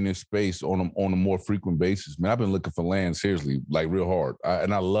want to be in this space on a more frequent basis. Man, I've been looking for land seriously, like real hard.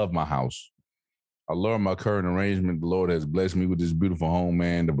 And I love my house. I love my current arrangement. The Lord has blessed me with this beautiful home,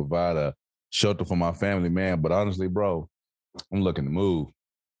 man, to provide a shelter for my family, man. But honestly, bro, I'm looking to move.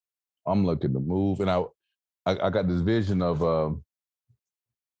 And I got this vision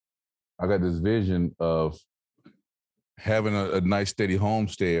of having a nice steady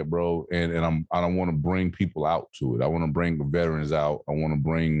homestead, bro, and I don't want to bring people out to it. I want to bring the veterans out. I want to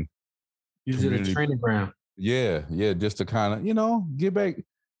bring use it as a training ground. Yeah, just to kind of, get back,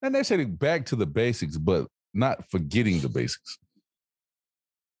 not necessarily back to the basics, but not forgetting the basics.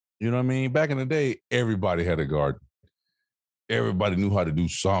 You know what I mean? Back in the day, everybody had a garden. Everybody knew how to do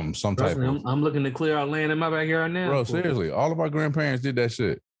some type of. I'm looking to clear out land in my backyard now. Bro, seriously, all of our grandparents did that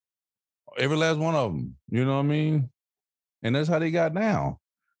shit. Every last one of them. You know what I mean? And that's how they got down.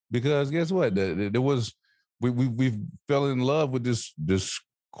 Because guess what? We fell in love with this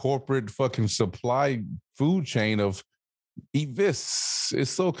corporate fucking supply food chain of eat this. It's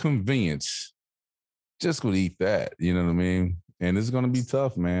so convenient. Just go eat that. You know what I mean? And it's gonna be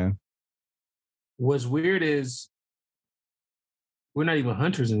tough, man. What's weird is we're not even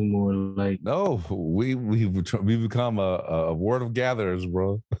hunters anymore. Like, no, we've become a word of gatherers,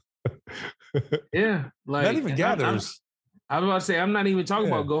 bro. Yeah, like not even gatherers. I was about to say, I'm not even talking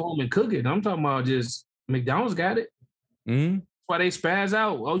about go home and cook it. I'm talking about just McDonald's got it. Mm-hmm. That's why they spaz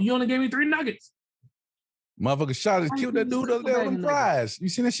out. Oh, you only gave me 3 nuggets. Motherfucker shot and killed that dude the other day on them fries. You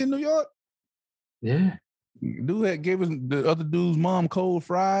seen that shit in New York? Yeah. Dude gave the other dude's mom cold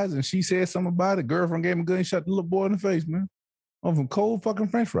fries, and she said something about it. Girlfriend gave him a gun and shot the little boy in the face, man. On some cold fucking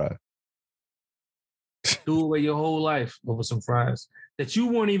French fries. Do away your whole life over some fries that you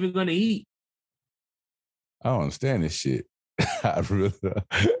weren't even gonna eat. I don't understand this shit. I really.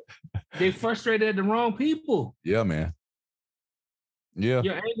 They frustrated at the wrong people. Yeah, man. Yeah.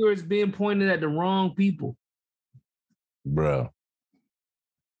 Your anger is being pointed at the wrong people. Bro.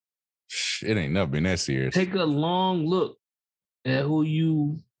 It ain't never been that serious. Take a long look at who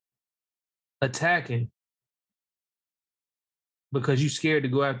you attacking because you scared to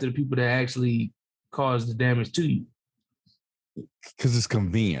go after the people that actually caused the damage to you. Because it's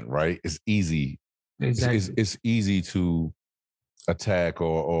convenient, right? It's easy. Exactly. It's easy to attack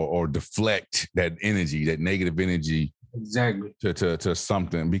or deflect that energy, that negative energy. Exactly. To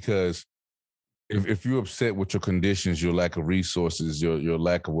something, because if you're upset with your conditions, your lack of resources, your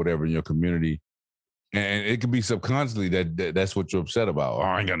lack of whatever in your community, and it could be subconsciously that's what you're upset about. Oh,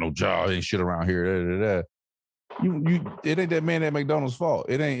 I ain't got no job, ain't shit around here. It ain't that man at McDonald's fault.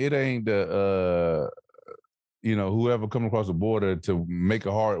 It ain't the whoever coming across the border to make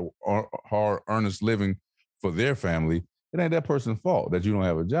a hard earnest living for their family. It ain't that person's fault that you don't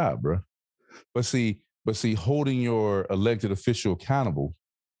have a job, bro. But see, holding your elected official accountable,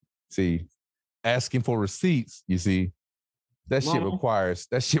 asking for receipts, you see, that shit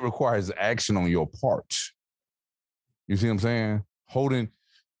requires action on your part. You see what I'm saying? Holding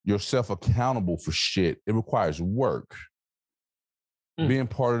yourself accountable for shit, it requires work. Being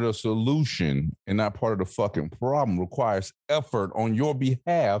part of the solution and not part of the fucking problem requires effort on your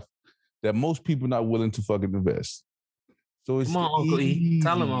behalf that most people not willing to fucking invest. So it's Come on, Uncle E.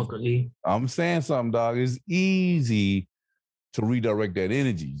 Tell him, Uncle E. I'm saying something, dog. It's easy to redirect that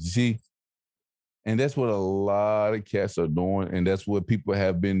energy, you see? And that's what a lot of cats are doing, and that's what people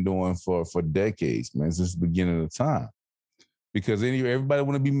have been doing for decades, man, since the beginning of time. Because everybody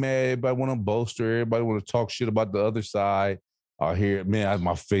want to be mad, everybody want to bolster, everybody want to talk shit about the other side. I hear, man, that's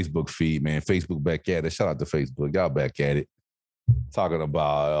my Facebook feed, man. Facebook back at it. Shout out to Facebook. Y'all back at it. Talking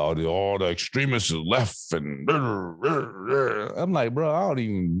about all the extremists left and I'm like, bro, I don't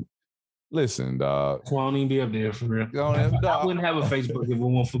even listen, dog. Well, I don't even be up there for real. I wouldn't have a Facebook if it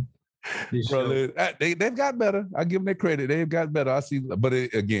weren't for this show. They've got better. I give them their credit. They've got better. I see, but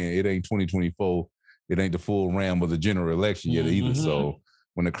it ain't 2024. It ain't the full ram of the general election yet either. So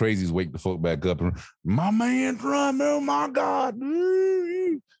when the crazies wake the fuck back up and my man Trump, oh my God.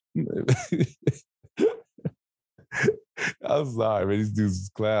 I'm sorry, man. These dudes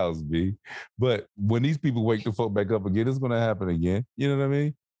is clowns, B. But when these people wake the fuck back up again, it's gonna happen again. You know what I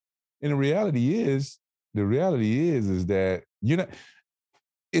mean? And the reality is that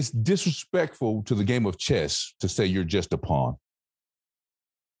it's disrespectful to the game of chess to say you're just a pawn.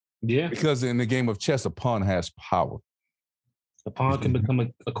 Yeah. Because in the game of chess, a pawn has power. A pawn can become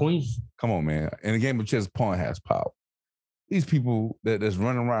a queen. Come on, man. In the game of chess, a pawn has power. These people that's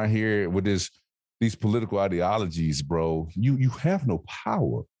running around here with these political ideologies, bro, you have no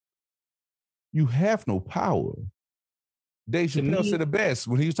power. You have no power. Dave Chappelle said it best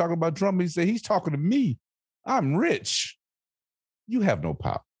when he was talking about Trump. He said, he's talking to me. I'm rich. You have no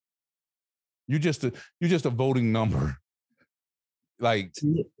power. You're just a voting number. Like,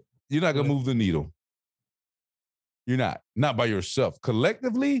 you're not gonna move the needle. You're not by yourself.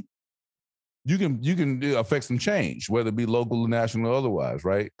 Collectively, you can affect some change, whether it be local, national, or otherwise,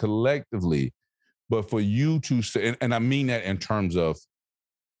 right? Collectively. But for you to say, and I mean that in terms of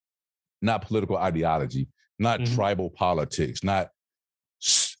not political ideology, not tribal politics, not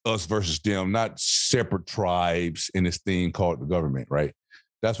us versus them, not separate tribes in this thing called the government, right?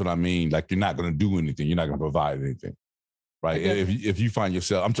 That's what I mean. Like, you're not going to do anything. You're not going to provide anything, right? If you find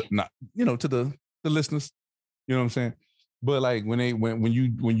yourself, to the listeners, you know what I'm saying? But like when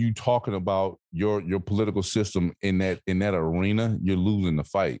you talking about your political system in that arena, you're losing the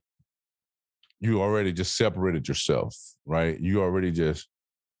fight. You already just separated yourself, right? You already just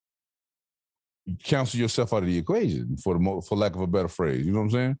cancel yourself out of the equation, for lack of a better phrase. You know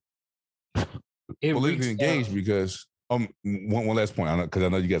what I'm saying? Politically engaged because one last point, because I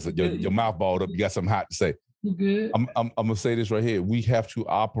know you got your mouth balled up. You got something hot to say. You good? I'm gonna say this right here. We have to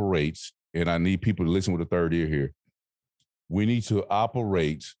operate, and I need people to listen with a third ear here. We need to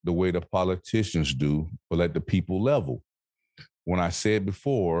operate the way the politicians do, but at the people level. When I said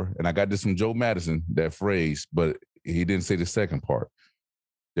before, and I got this from Joe Madison, that phrase, but he didn't say the second part.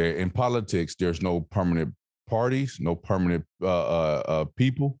 There in politics, there's no permanent parties, no permanent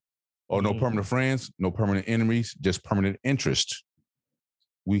people, or no permanent friends, no permanent enemies, just permanent interest.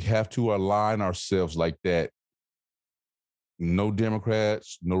 We have to align ourselves like that. No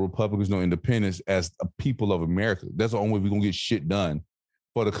Democrats, no Republicans, no independents as a people of America. That's the only way we're going to get shit done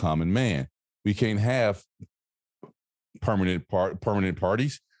for the common man. We can't have permanent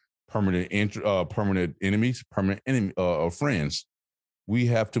parties, permanent enemies, friends. We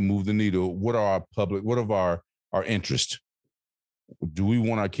have to move the needle. What are our interests? Do we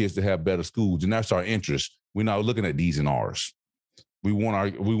want our kids to have better schools? And that's our interest. We're not looking at D's and R's. We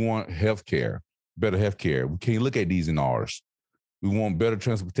want healthcare, better healthcare. We can't look at D's and R's. We want better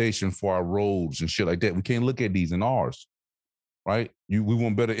transportation for our roads and shit like that. We can't look at D's and R's, right? We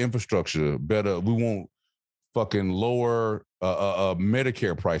want better infrastructure, we want fucking lower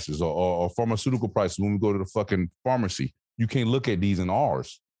Medicare prices or pharmaceutical prices when we go to the fucking pharmacy. You can't look at D's and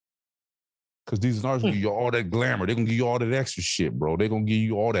R's. Because D's and R's will give you all that glamour. They're going to give you all that extra shit, bro. They're going to give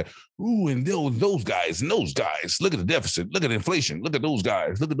you all that, ooh, and those guys and those guys. Look at the deficit. Look at inflation. Look at those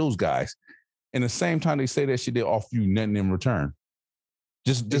guys. Look at those guys. And at the same time they say that shit, they offer you nothing in return.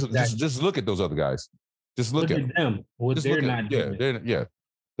 Just look at those other guys. Just look at them. What they're not doing. The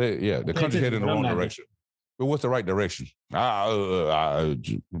country's headed in the wrong direction. But what's the right direction? Not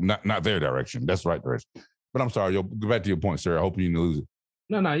their direction. That's the right direction. But I'm sorry, go back to your point, sir. I hope you didn't lose it.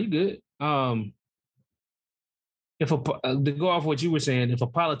 No, you good. To go off what you were saying, if a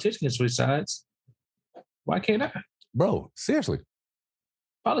politician can switch sides, why can't I? Bro, seriously.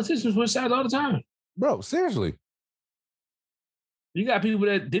 Politicians switch sides all the time. Bro, seriously. You got people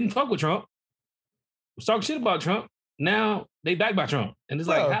that didn't fuck with Trump, was talking shit about Trump. Now they backed by Trump. And it's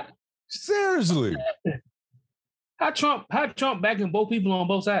like, seriously. How Trump backing both people on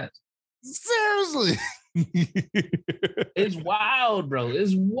both sides? Seriously. It's wild, bro.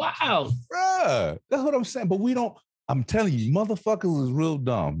 It's wild. Bruh, that's what I'm saying. But I'm telling you, motherfuckers is real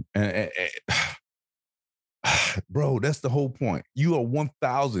dumb. And bro, that's the whole point. You are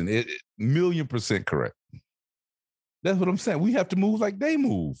 1,000,000,000% correct. That's what I'm saying. We have to move like they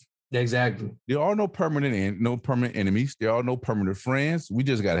move. Exactly. There are no permanent enemies. There are no permanent friends. We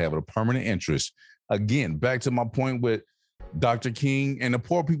just got to have a permanent interest. Again, back to my point with Dr. King and the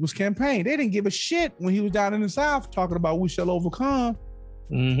Poor People's Campaign. They didn't give a shit when he was down in the South talking about we shall overcome.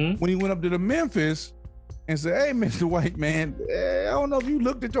 Mm-hmm. When he went up to the Memphis and said, hey, Mr. White Man, I don't know if you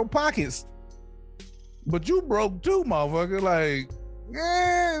looked at your pockets, but you broke too, motherfucker. Like,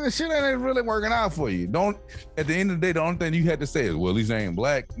 the shit ain't really working out for you. At the end of the day, the only thing you had to say is, well, these ain't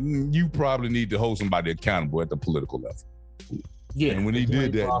black. You probably need to hold somebody accountable at the political level. Yeah. And when he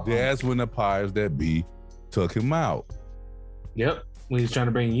did that, that's when the powers that be took him out. Yep. When he's trying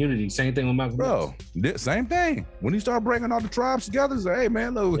to bring unity. Same thing with Malcolm. Bro, same thing. When he started bringing all the tribes together, say, hey,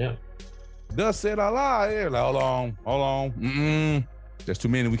 man, look, thus said Allah. Yeah, like, hold on. There's too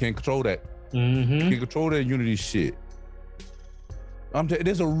many. We can't control that. Mm-hmm. We can't control that unity shit.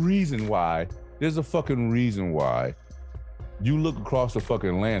 There's a reason why. There's a fucking reason why. You look across the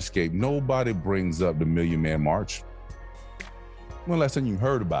fucking landscape, nobody brings up the Million Man March. When last time you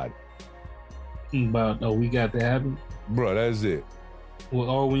heard about it? About a week after it happened? Bro, that's it. Well,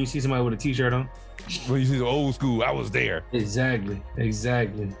 or when you see somebody with a t-shirt on? When you see the old school, I was there. Exactly.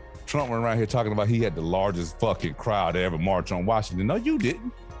 Trump went around here talking about he had the largest fucking crowd to ever march on Washington. No, you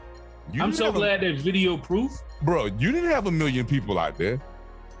didn't. I'm so glad there's video proof. Bro, you didn't have 1 million people out there.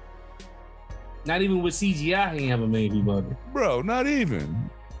 Not even with CGI, he didn't have 1 million people out there. Bro, not even.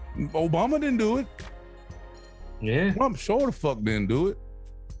 Obama didn't do it. Yeah. Trump sure the fuck didn't do it.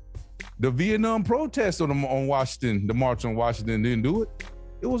 The Vietnam protests on Washington, the March on Washington didn't do it.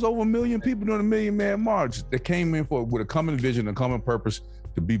 It was over 1 million people doing a Million Man March that came in with a common vision, a common purpose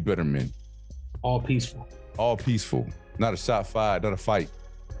to be better men. All peaceful. Not a shot fired, not a fight.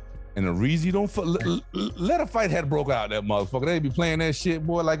 And the reason you don't let a fight had broke out that motherfucker. They'd be playing that shit,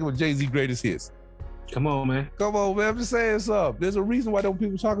 boy, like it was Jay-Z greatest hits. Come on, man. I'm just saying something. There's a reason why don't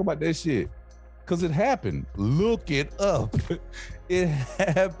people talk about that shit. Because it happened. Look it up. It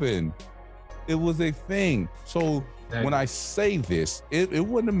happened. It was a thing. So when I say this, it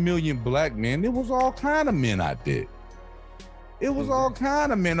wasn't 1 million black men. It was all kind of men out there. It was all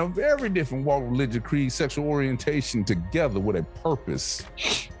kind of men of every different walk, religion, creed, sexual orientation together with a purpose.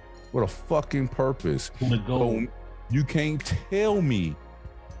 With a fucking purpose. So you can't tell me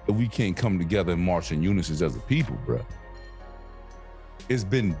that we can't come together and march in unison as a people, bro. It's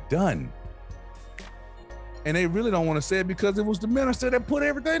been done. And they really don't want to say it because it was the minister that put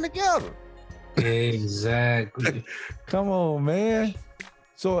everything together. Exactly. Come on, man.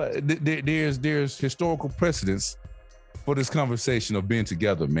 So there's historical precedence for this conversation of being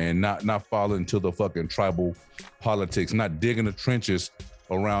together, man. Not falling into the fucking tribal politics, not digging the trenches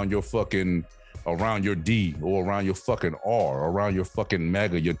around your fucking around your D or around your fucking R or around your fucking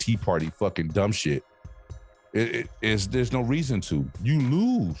MAGA, your Tea Party fucking dumb shit. There's no reason to. You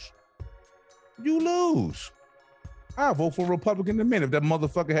lose. I vote for Republican in a minute. If that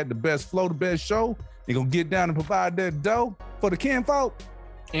motherfucker had the best flow, the best show, he gonna get down and provide that dough for the kinfolk.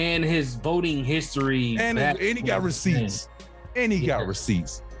 And his voting history. And he got receipts. And he got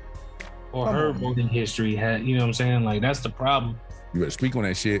receipts. Or her voting history had, you know what I'm saying? Like, that's the problem. You better speak on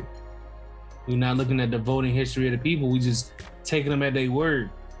that shit. We're not looking at the voting history of the people. We just taking them at their word.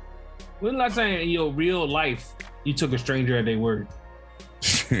 When last time in your real life you took a stranger at their word?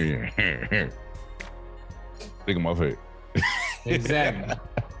 Think of my face. Exactly.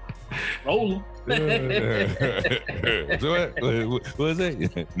 Roll them. What is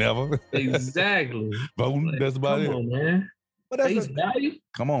it? Never. Exactly. Voting, like, that's about it. Come on, man. Face value.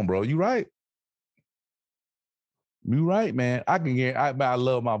 Come on, bro. You right. You right, man. I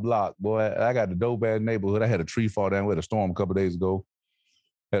love my block, boy. I got the dope ass neighborhood. I had a tree fall down. We had a storm a couple days ago.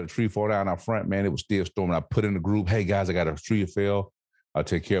 Had a tree fall down out front, man. It was still storming. I put in the group, hey guys, I got a tree that fell. I'll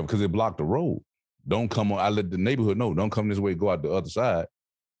take care of it because it blocked the road. Don't come on. I let the neighborhood know. Don't come this way. Go out the other side.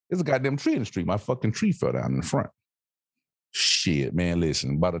 There's a goddamn tree in the street. My fucking tree fell down in the front. Shit, man.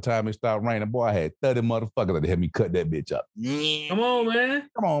 Listen, by the time it started raining, boy, I had 30 motherfuckers that had me cut that bitch up. Come on, man.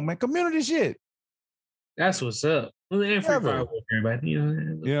 Come on, man. Community shit. That's what's up. And free firework, everybody.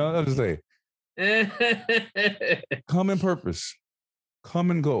 You know, I'll just say. Come in purpose.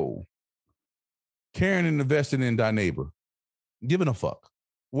 Come and go. Caring and investing in thy neighbor. Giving a fuck.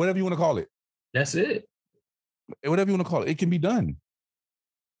 Whatever you want to call it. That's it. Whatever you want to call it. It can be done.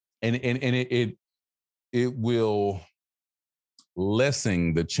 And it will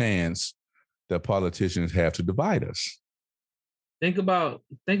lessen the chance that politicians have to divide us. Think about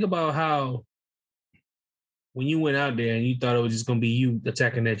how when you went out there and you thought it was just gonna be you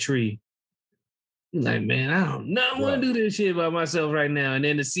attacking that tree. You're like, man, I don't want to do this shit by myself right now. And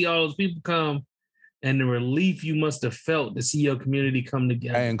then to see all those people come and the relief you must have felt to see your community come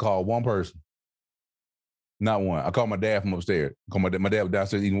together. I ain't called one person. Not one. I called my dad from upstairs. My dad was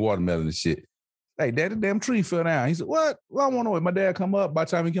downstairs eating watermelon and shit. Hey, dad, the damn tree fell down. He said, what? Well, I want to know. My dad come up. By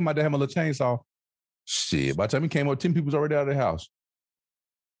the time he came, my dad had my little chainsaw. Shit. By the time he came up, 10 people was already out of the house.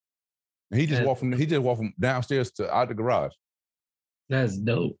 And he just walked from downstairs to out the garage. That's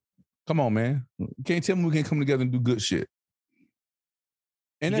dope. Come on, man. You can't tell me we can't come together and do good shit.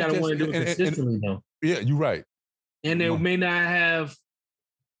 And you gotta want to do it consistently, though. Yeah, you're right. And you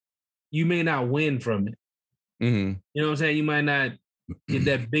may not win from it. Mm-hmm. You know what I'm saying? You might not get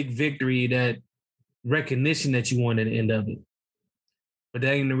that big victory, that recognition that you want at the end of it. But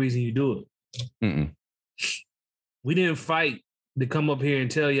that ain't the reason you do it. Mm-mm. We didn't fight to come up here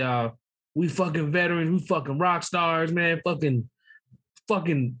and tell y'all we fucking veterans, we fucking rock stars, man. Fucking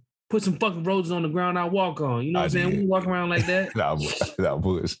put some fucking roses on the ground I walk on. You know what I'm saying? We walk around like that. Nah,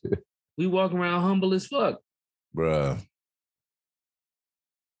 bullshit. We walk around humble as fuck. Bruh.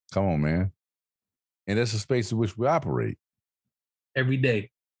 Come on, man. And that's the space in which we operate. Every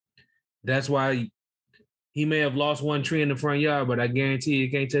day. That's why he may have lost one tree in the front yard, but I guarantee you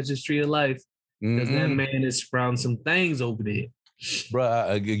can't touch his tree of life because that man is sprouting some things over there.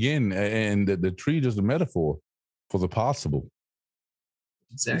 Bruh, again, and the tree is just a metaphor for the possible.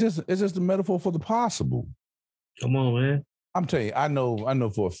 Exactly. It's just a metaphor for the possible. Come on, man. I'm telling you, I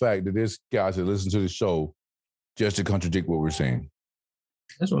know for a fact that there's guys that listen to the show just to contradict what we're saying.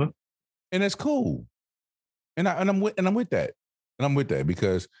 That's right. And that's cool. And I'm with that. And I'm with that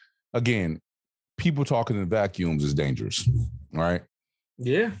because, again, people talking in vacuums is dangerous, right?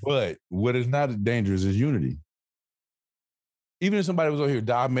 Yeah. But what is not dangerous is unity. Even if somebody was over here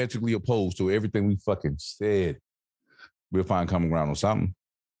diametrically opposed to everything we fucking said, we'll find common ground on something.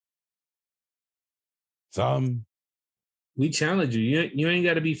 We challenge you. You ain't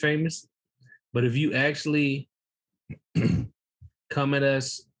got to be famous, but if you actually come at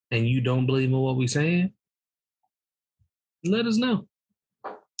us and you don't believe in what we're saying, let us know.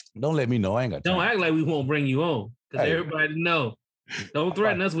 Don't let me know. I ain't got time. Don't act like we won't bring you on because everybody know. Don't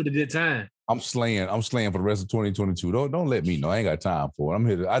threaten us with a good time. I'm slaying for the rest of 2022. Don't let me know. I ain't got time for it. I'm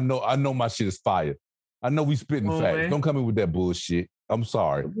here. I know my shit is fire. I know we spitting facts. Man. Don't come in with that bullshit. I'm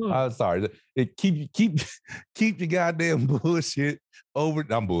sorry. I'm sorry. Keep your goddamn bullshit over.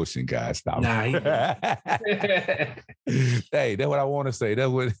 I'm bullshitting, guys. Stop. Nah, hey, that's what I want to say.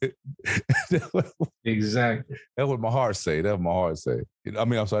 Exactly. That's what my heart say. That's what my heart say. I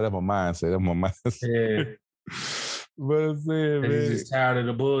mean, I'm sorry. That's my mind say. That's my mind say. Yeah. But I'm saying, man, he's just tired of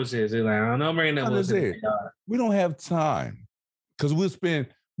the bullshit. He's like, I don't bring that bullshit. We don't have time because we'll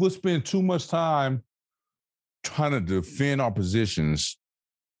spend too much time trying to defend our positions,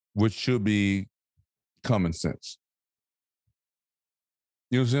 which should be common sense.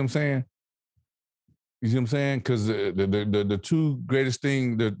 You see what I'm saying? You see what I'm saying? Because the two greatest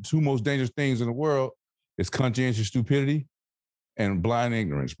things, the two most dangerous things in the world is conscientious stupidity and blind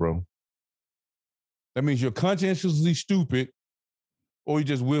ignorance, bro. That means you're conscientiously stupid or you're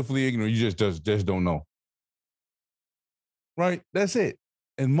just willfully ignorant. You just don't know. Right? That's it.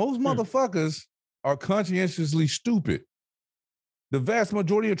 And most motherfuckers are conscientiously stupid. The vast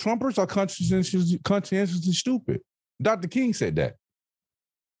majority of Trumpers are conscientiously stupid. Dr. King said that.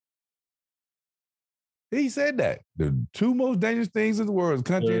 He said that. The two most dangerous things in the world is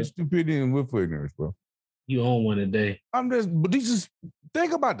conscientious stupidity and willful ignorance, bro. You own one a day. But just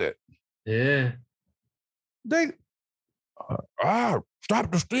think about that. Yeah.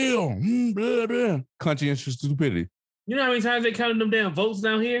 Stop the steal. Conscientious stupidity. You know how many times they counted them damn votes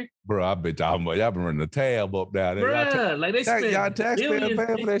down here? Bro, I bet y'all been running the tab up down there. Bruh, like they spent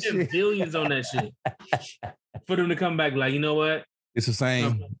billions on that shit. For them to come back like, you know what? It's the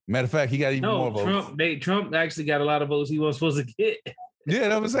same. Matter of fact, he got even more votes. Trump actually got a lot of votes he wasn't supposed to get. Yeah,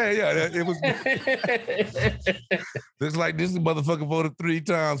 that's what I'm saying. Yeah, it was. It's like this motherfucker voted 3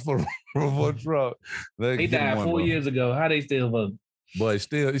 times for Trump. He died 4 years ago. How they still vote? But he's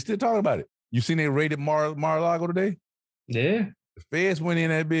still talking about it. You seen they raided Mar-a-Lago today? Yeah. The feds went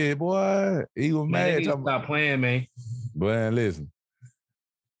in that bed, boy. He was mad. Stop playing, man. But listen,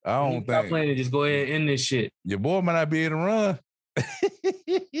 I don't think. Stop playing and just go ahead and end this shit. Your boy might not be able to run.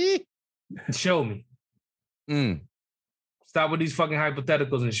 Show me. Stop with these fucking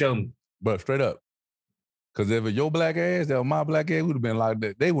hypotheticals and show me. But straight up. Because if it your black ass, that was my black ass, we'd have been locked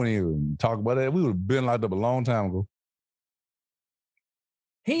up. They wouldn't even talk about that. We would have been locked up a long time ago.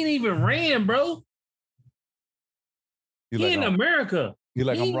 He ain't even ran, bro. He in America. He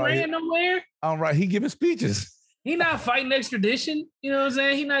ain't ran nowhere. I'm right. He giving speeches. He not fighting extradition. You know what I'm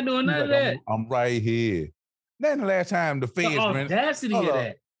saying? He not doing none of that. I'm right here. Then the last time the feds ran. The audacity of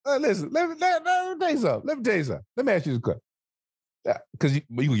that. Listen, let me tell you something. Let me ask you this question. Because you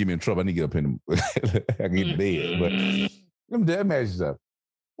gonna get me in trouble. I need to get up in the I can get in bed. But let me ask you something.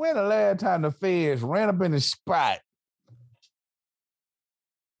 When the last time the feds ran up in the spot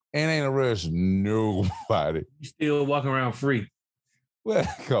and ain't arrested nobody? You still walking around free. Well,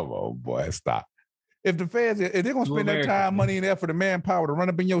 come on, boy. Stop. If the feds, if they're gonna spend their time, money, and effort, and manpower to run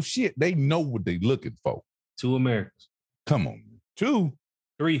up in your shit, they know what they looking for. 2 Americans. Come on. 2?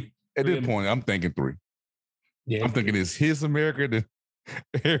 3. At this point, I'm thinking 3. Yeah. I'm thinking it's his America,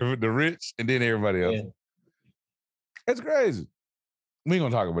 the rich, and then everybody else. Yeah. That's crazy. We ain't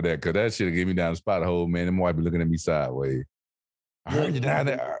gonna talk about that because that shit'll get me down the spot hole, man. Them might be looking at me sideways. I heard you down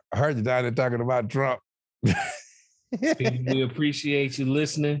there talking about Trump. We appreciate you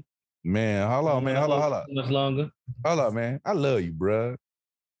listening. Man, hold on. Much longer. Hold on, man. I love you, bro.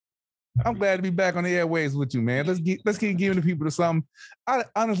 I'm glad to be back on the airwaves with you, man. Let's keep giving the people to something.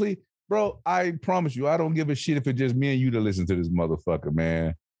 Honestly, bro, I promise you, I don't give a shit if it's just me and you to listen to this motherfucker,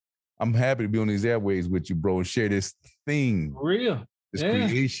 man. I'm happy to be on these airwaves with you, bro, and share this thing. For real. This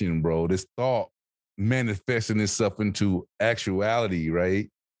creation, bro. This thought manifesting itself into actuality,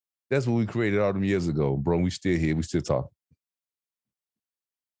 right? That's what we created all them years ago, bro. We still here. We still talking.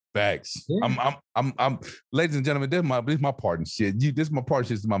 Facts. Yeah. I'm ladies and gentlemen, this is my part and shit. This is my part and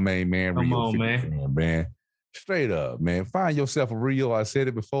shit. This is my main man. Come on, man. Straight up, man. Find yourself a Rio. I said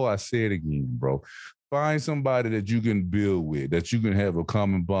it before, I say it again, bro. Find somebody that you can build with, that you can have a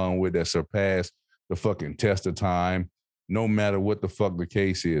common bond with, that surpass the fucking test of time, no matter what the fuck the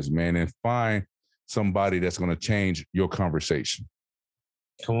case is, man. And find somebody that's going to change your conversation.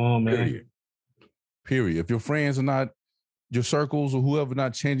 Come on, man. Period. If your friends are not, your circles or whoever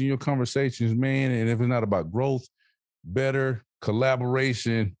not changing your conversations, man, and if it's not about growth, better,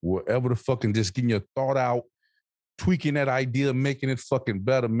 collaboration, whatever the fucking just getting your thought out, tweaking that idea, making it fucking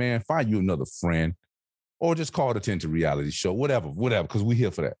better, man, find you another friend or just call it Attention Reality Show, whatever, because we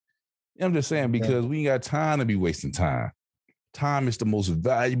here for that. I'm just saying because we ain't got time to be wasting time. Time is the most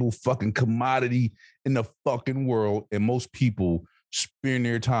valuable fucking commodity in the fucking world, and most people spend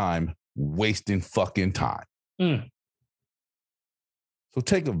their time wasting fucking time. So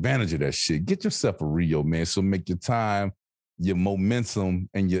take advantage of that shit. Get yourself a Rio, man. So make your time, your momentum,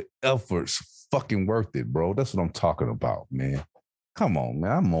 and your efforts fucking worth it, bro. That's what I'm talking about, man. Come on,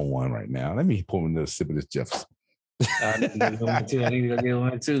 man. I'm on one right now. Let me pour another sip of this Jefferson. I need to go get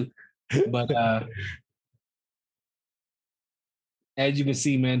one too. But as you can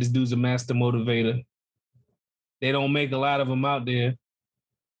see, man, this dude's a master motivator. They don't make a lot of them out there.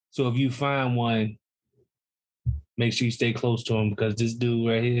 So if you find one, make sure you stay close to him because this dude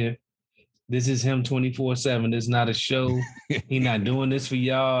right here, this is him 24/7. It's not a show. He's not doing this for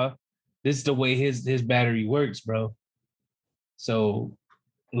y'all. this is the way his battery works, bro. So,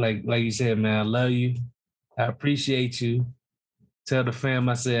 like you said, man, I love you. I appreciate you. Tell the fam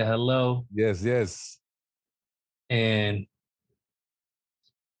I said hello. Yes. And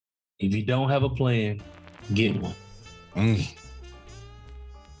if you don't have a plan, get one. Say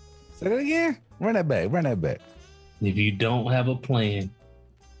that again. Run that back. If you don't have a plan,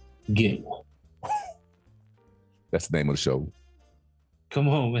 get one. That's the name of the show. Come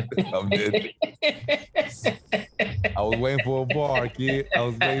on, man. I'm dead. I was waiting for a bar, kid.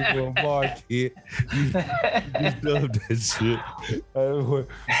 You just love that shit.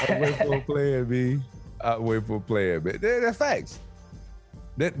 I'm waiting for a plan, B. I'm waiting for a plan, man. That's facts.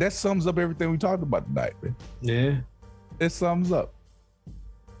 That sums up everything we talked about tonight, man. Yeah. It sums up.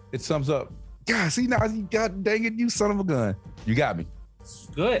 God, see now, God dang it, you son of a gun. You got me.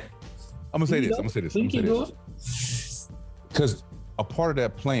 Good. I'm gonna say this. Because a part of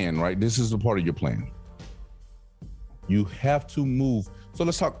that plan, right? This is a part of your plan. You have to move. So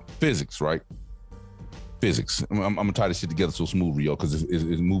let's talk physics, right? Physics. I'm gonna tie this shit together so smooth, Rio, because it's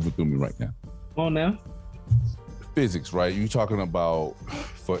moving through me right now. Come on now. Physics, right? You're talking about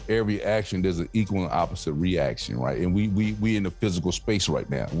for every action, there's an equal and opposite reaction, right? And we in the physical space right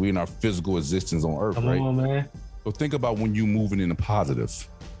now. We in our physical existence on Earth, right? Come on, man. So think about when you moving in the positive,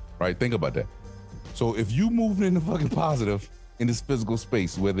 right? Think about that. So if you moving in the fucking positive in this physical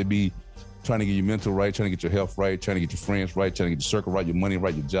space, whether it be trying to get your mental right, trying to get your health right, trying to get your friends right, trying to get your circle right, your money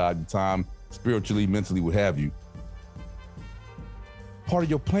right, your job, your time, spiritually, mentally, what have you. Part of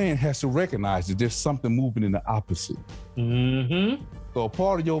your plan has to recognize that there's something moving in the opposite. Mm-hmm. So a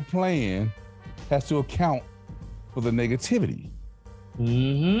part of your plan has to account for the negativity. Mm-hmm.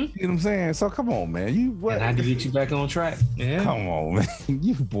 You know what I'm saying? So come on, man. And I had to get you back on track. Yeah. Come on, man.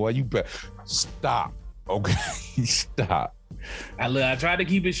 You better stop. Okay, stop. I tried to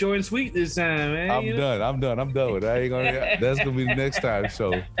keep it short and sweet this time, man. I'm done with it. I ain't gonna. That's gonna be the next time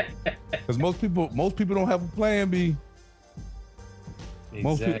show. Because most people don't have a plan B. Exactly.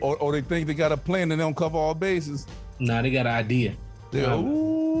 Most people, or they think they got a plan and they don't cover all bases. Nah, they got an idea.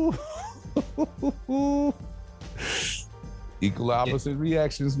 Ooh. Equal opposite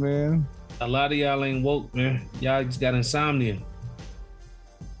reactions, man. A lot of y'all ain't woke, man. Y'all just got insomnia.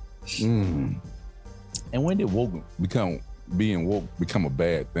 And when did being woke become a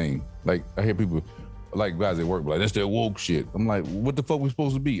bad thing? Like I hear people, like guys at work, like that's that woke shit. I'm like, what the fuck we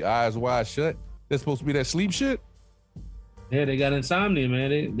supposed to be? Eyes wide shut? That's supposed to be that sleep shit? Yeah, they got insomnia,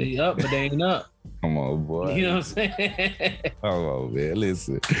 man. They up, but they ain't up. Come on, boy. You know what I'm saying? Come on, man.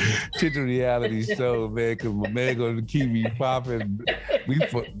 Listen, Kitchen Reality Show, man, because my man gonna keep me popping.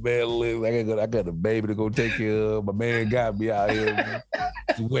 Man, I got a baby to go take care of. My man got me out here, man,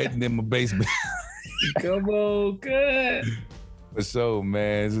 sweating in my basement. Come on, good. So,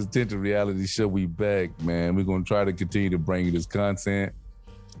 man, this is Kitchen Reality Show. We back, man. We're gonna try to continue to bring you this content.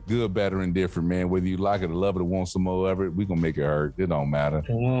 Good, better, and different, man. Whether you like it or love it or want some more of it, we gonna make it hurt. It don't matter.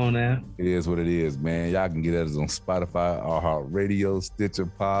 Come on now. It is what it is, man. Y'all can get us on Spotify, iHeartRadio, Stitcher,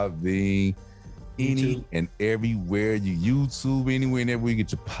 Podbean, any and everywhere. YouTube, anywhere and everywhere you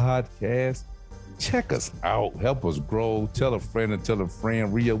get your podcast. Check us out. Help us grow. Tell a friend and tell a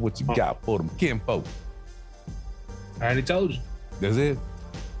friend. Rio, what you got for them kinfolk? I already told you. That's it?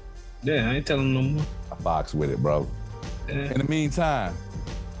 Yeah, I ain't telling them no more. I box with it, bro. Yeah. In the meantime,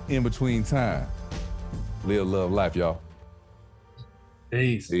 in between time, live, love, life, y'all.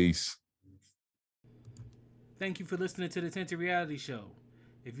 Peace. Thank you for listening to the Tinted Reality Show.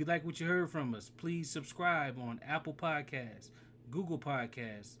 If you like what you heard from us, please subscribe on Apple Podcasts, Google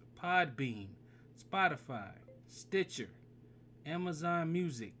Podcasts, Podbean, Spotify, Stitcher, Amazon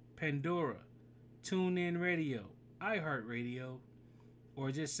Music, Pandora, TuneIn Radio, iHeartRadio,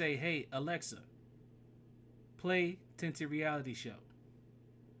 or just say, hey, Alexa, play Tinted Reality Show.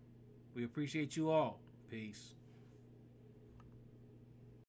 We appreciate you all. Peace.